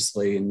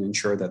judiciously and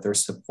ensure that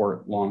there's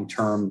support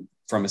long-term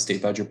from a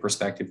state budget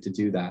perspective to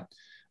do that.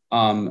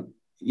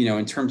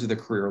 In terms of the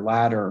career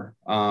ladder,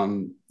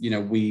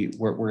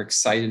 we're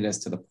excited as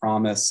to the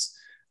promise.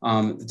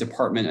 The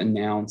department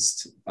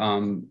announced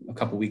a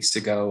couple of weeks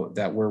ago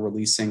that we're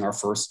releasing our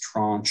first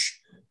tranche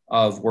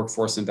of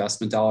workforce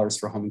investment dollars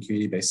for home and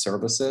community-based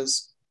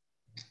services.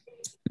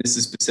 This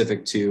is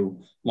specific to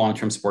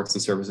long-term supports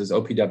and services.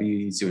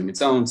 OPW is doing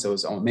its own, so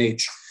is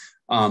OMH.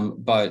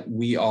 But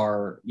we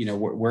are,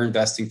 we're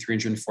investing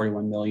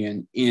 $341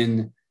 million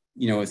in,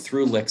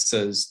 through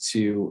LICSAs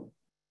to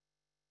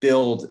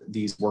build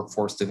these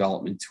workforce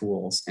development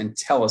tools and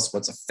tell us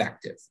what's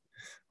effective.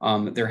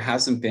 There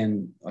hasn't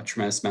been a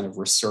tremendous amount of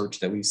research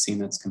that we've seen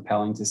that's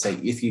compelling to say,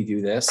 if you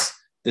do this,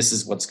 this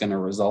is what's going to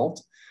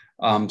result.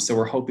 So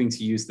we're hoping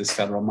to use this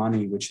federal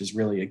money, which is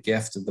really a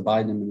gift of the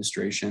Biden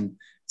administration,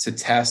 to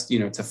test,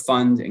 to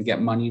fund and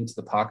get money into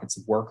the pockets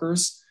of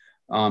workers,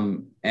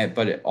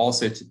 but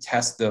also to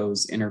test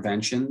those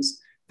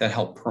interventions that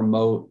help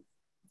promote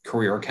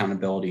career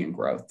accountability and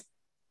growth.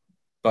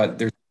 But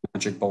there's a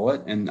magic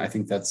bullet, and I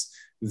think that's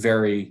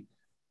very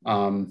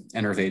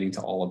enervating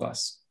to all of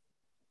us.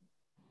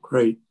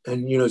 Great.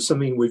 And,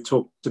 something we've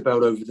talked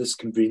about over this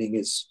convening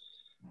is,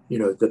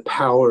 the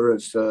power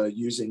of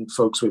using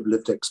folks with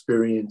lived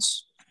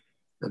experience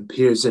and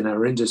peers in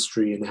our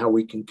industry, and how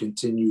we can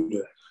continue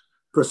to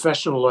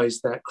professionalize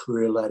that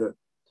career ladder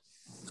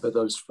for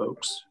those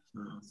folks.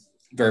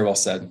 Very well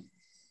said.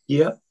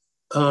 Yeah.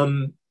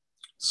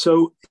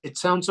 So it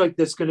sounds like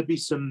there's going to be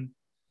some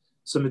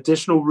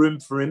additional room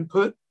for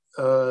input.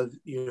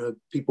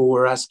 People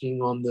were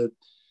asking on the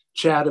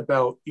chat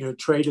about,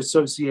 trade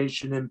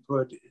association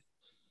input. It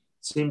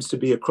seems to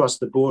be across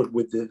the board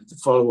with the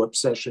follow-up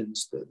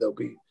sessions. There'll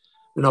be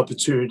an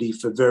opportunity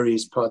for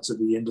various parts of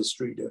the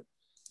industry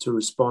to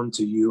respond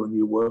to you and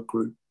your work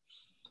group.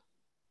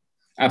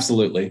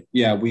 Absolutely.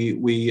 Yeah,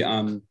 we're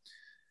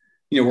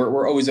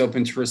always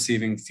open to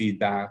receiving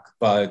feedback,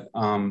 but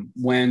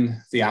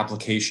when the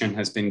application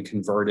has been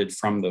converted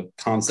from the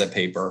concept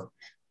paper,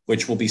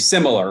 which will be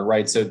similar,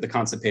 right? So the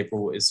concept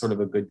paper is sort of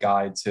a good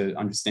guide to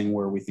understanding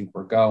where we think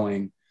we're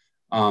going.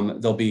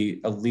 There'll be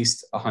at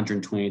least a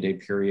 120-day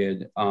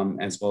period,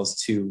 as well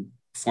as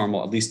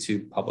at least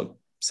two public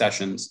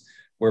sessions,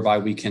 whereby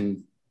we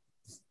can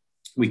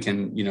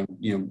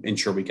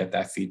ensure we get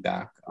that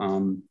feedback.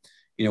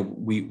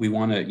 We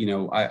want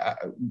to,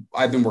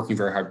 I've been working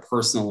very hard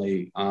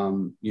personally,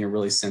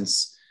 really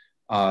since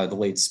the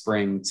late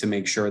spring, to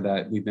make sure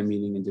that we've been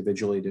meeting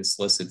individually to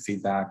solicit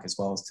feedback, as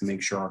well as to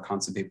make sure our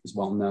concept paper is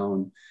well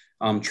known.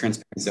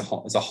 Transparency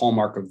is a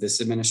hallmark of this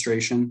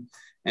administration,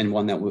 and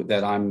one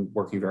that I'm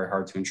working very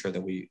hard to ensure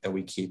that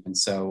we keep. And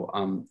so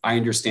I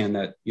understand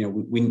that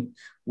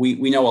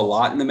we know a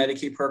lot in the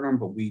Medicaid program,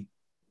 but we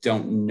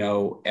don't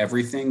know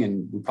everything,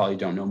 and we probably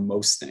don't know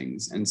most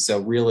things. And so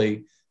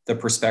really, the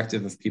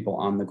perspective of people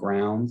on the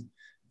ground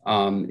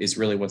is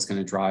really what's going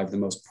to drive the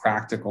most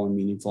practical and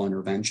meaningful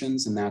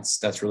interventions, and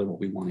that's really what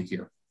we want to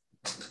hear.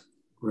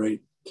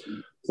 Great.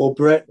 Well,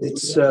 Brett,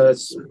 it's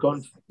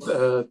gone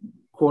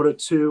quarter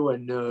two,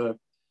 and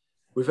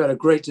we've had a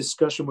great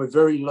discussion. We're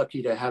very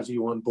lucky to have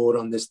you on board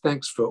on this.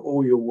 Thanks for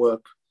all your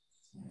work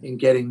in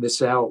getting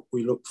this out.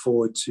 We look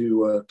forward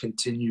to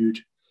continued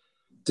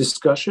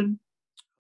discussion.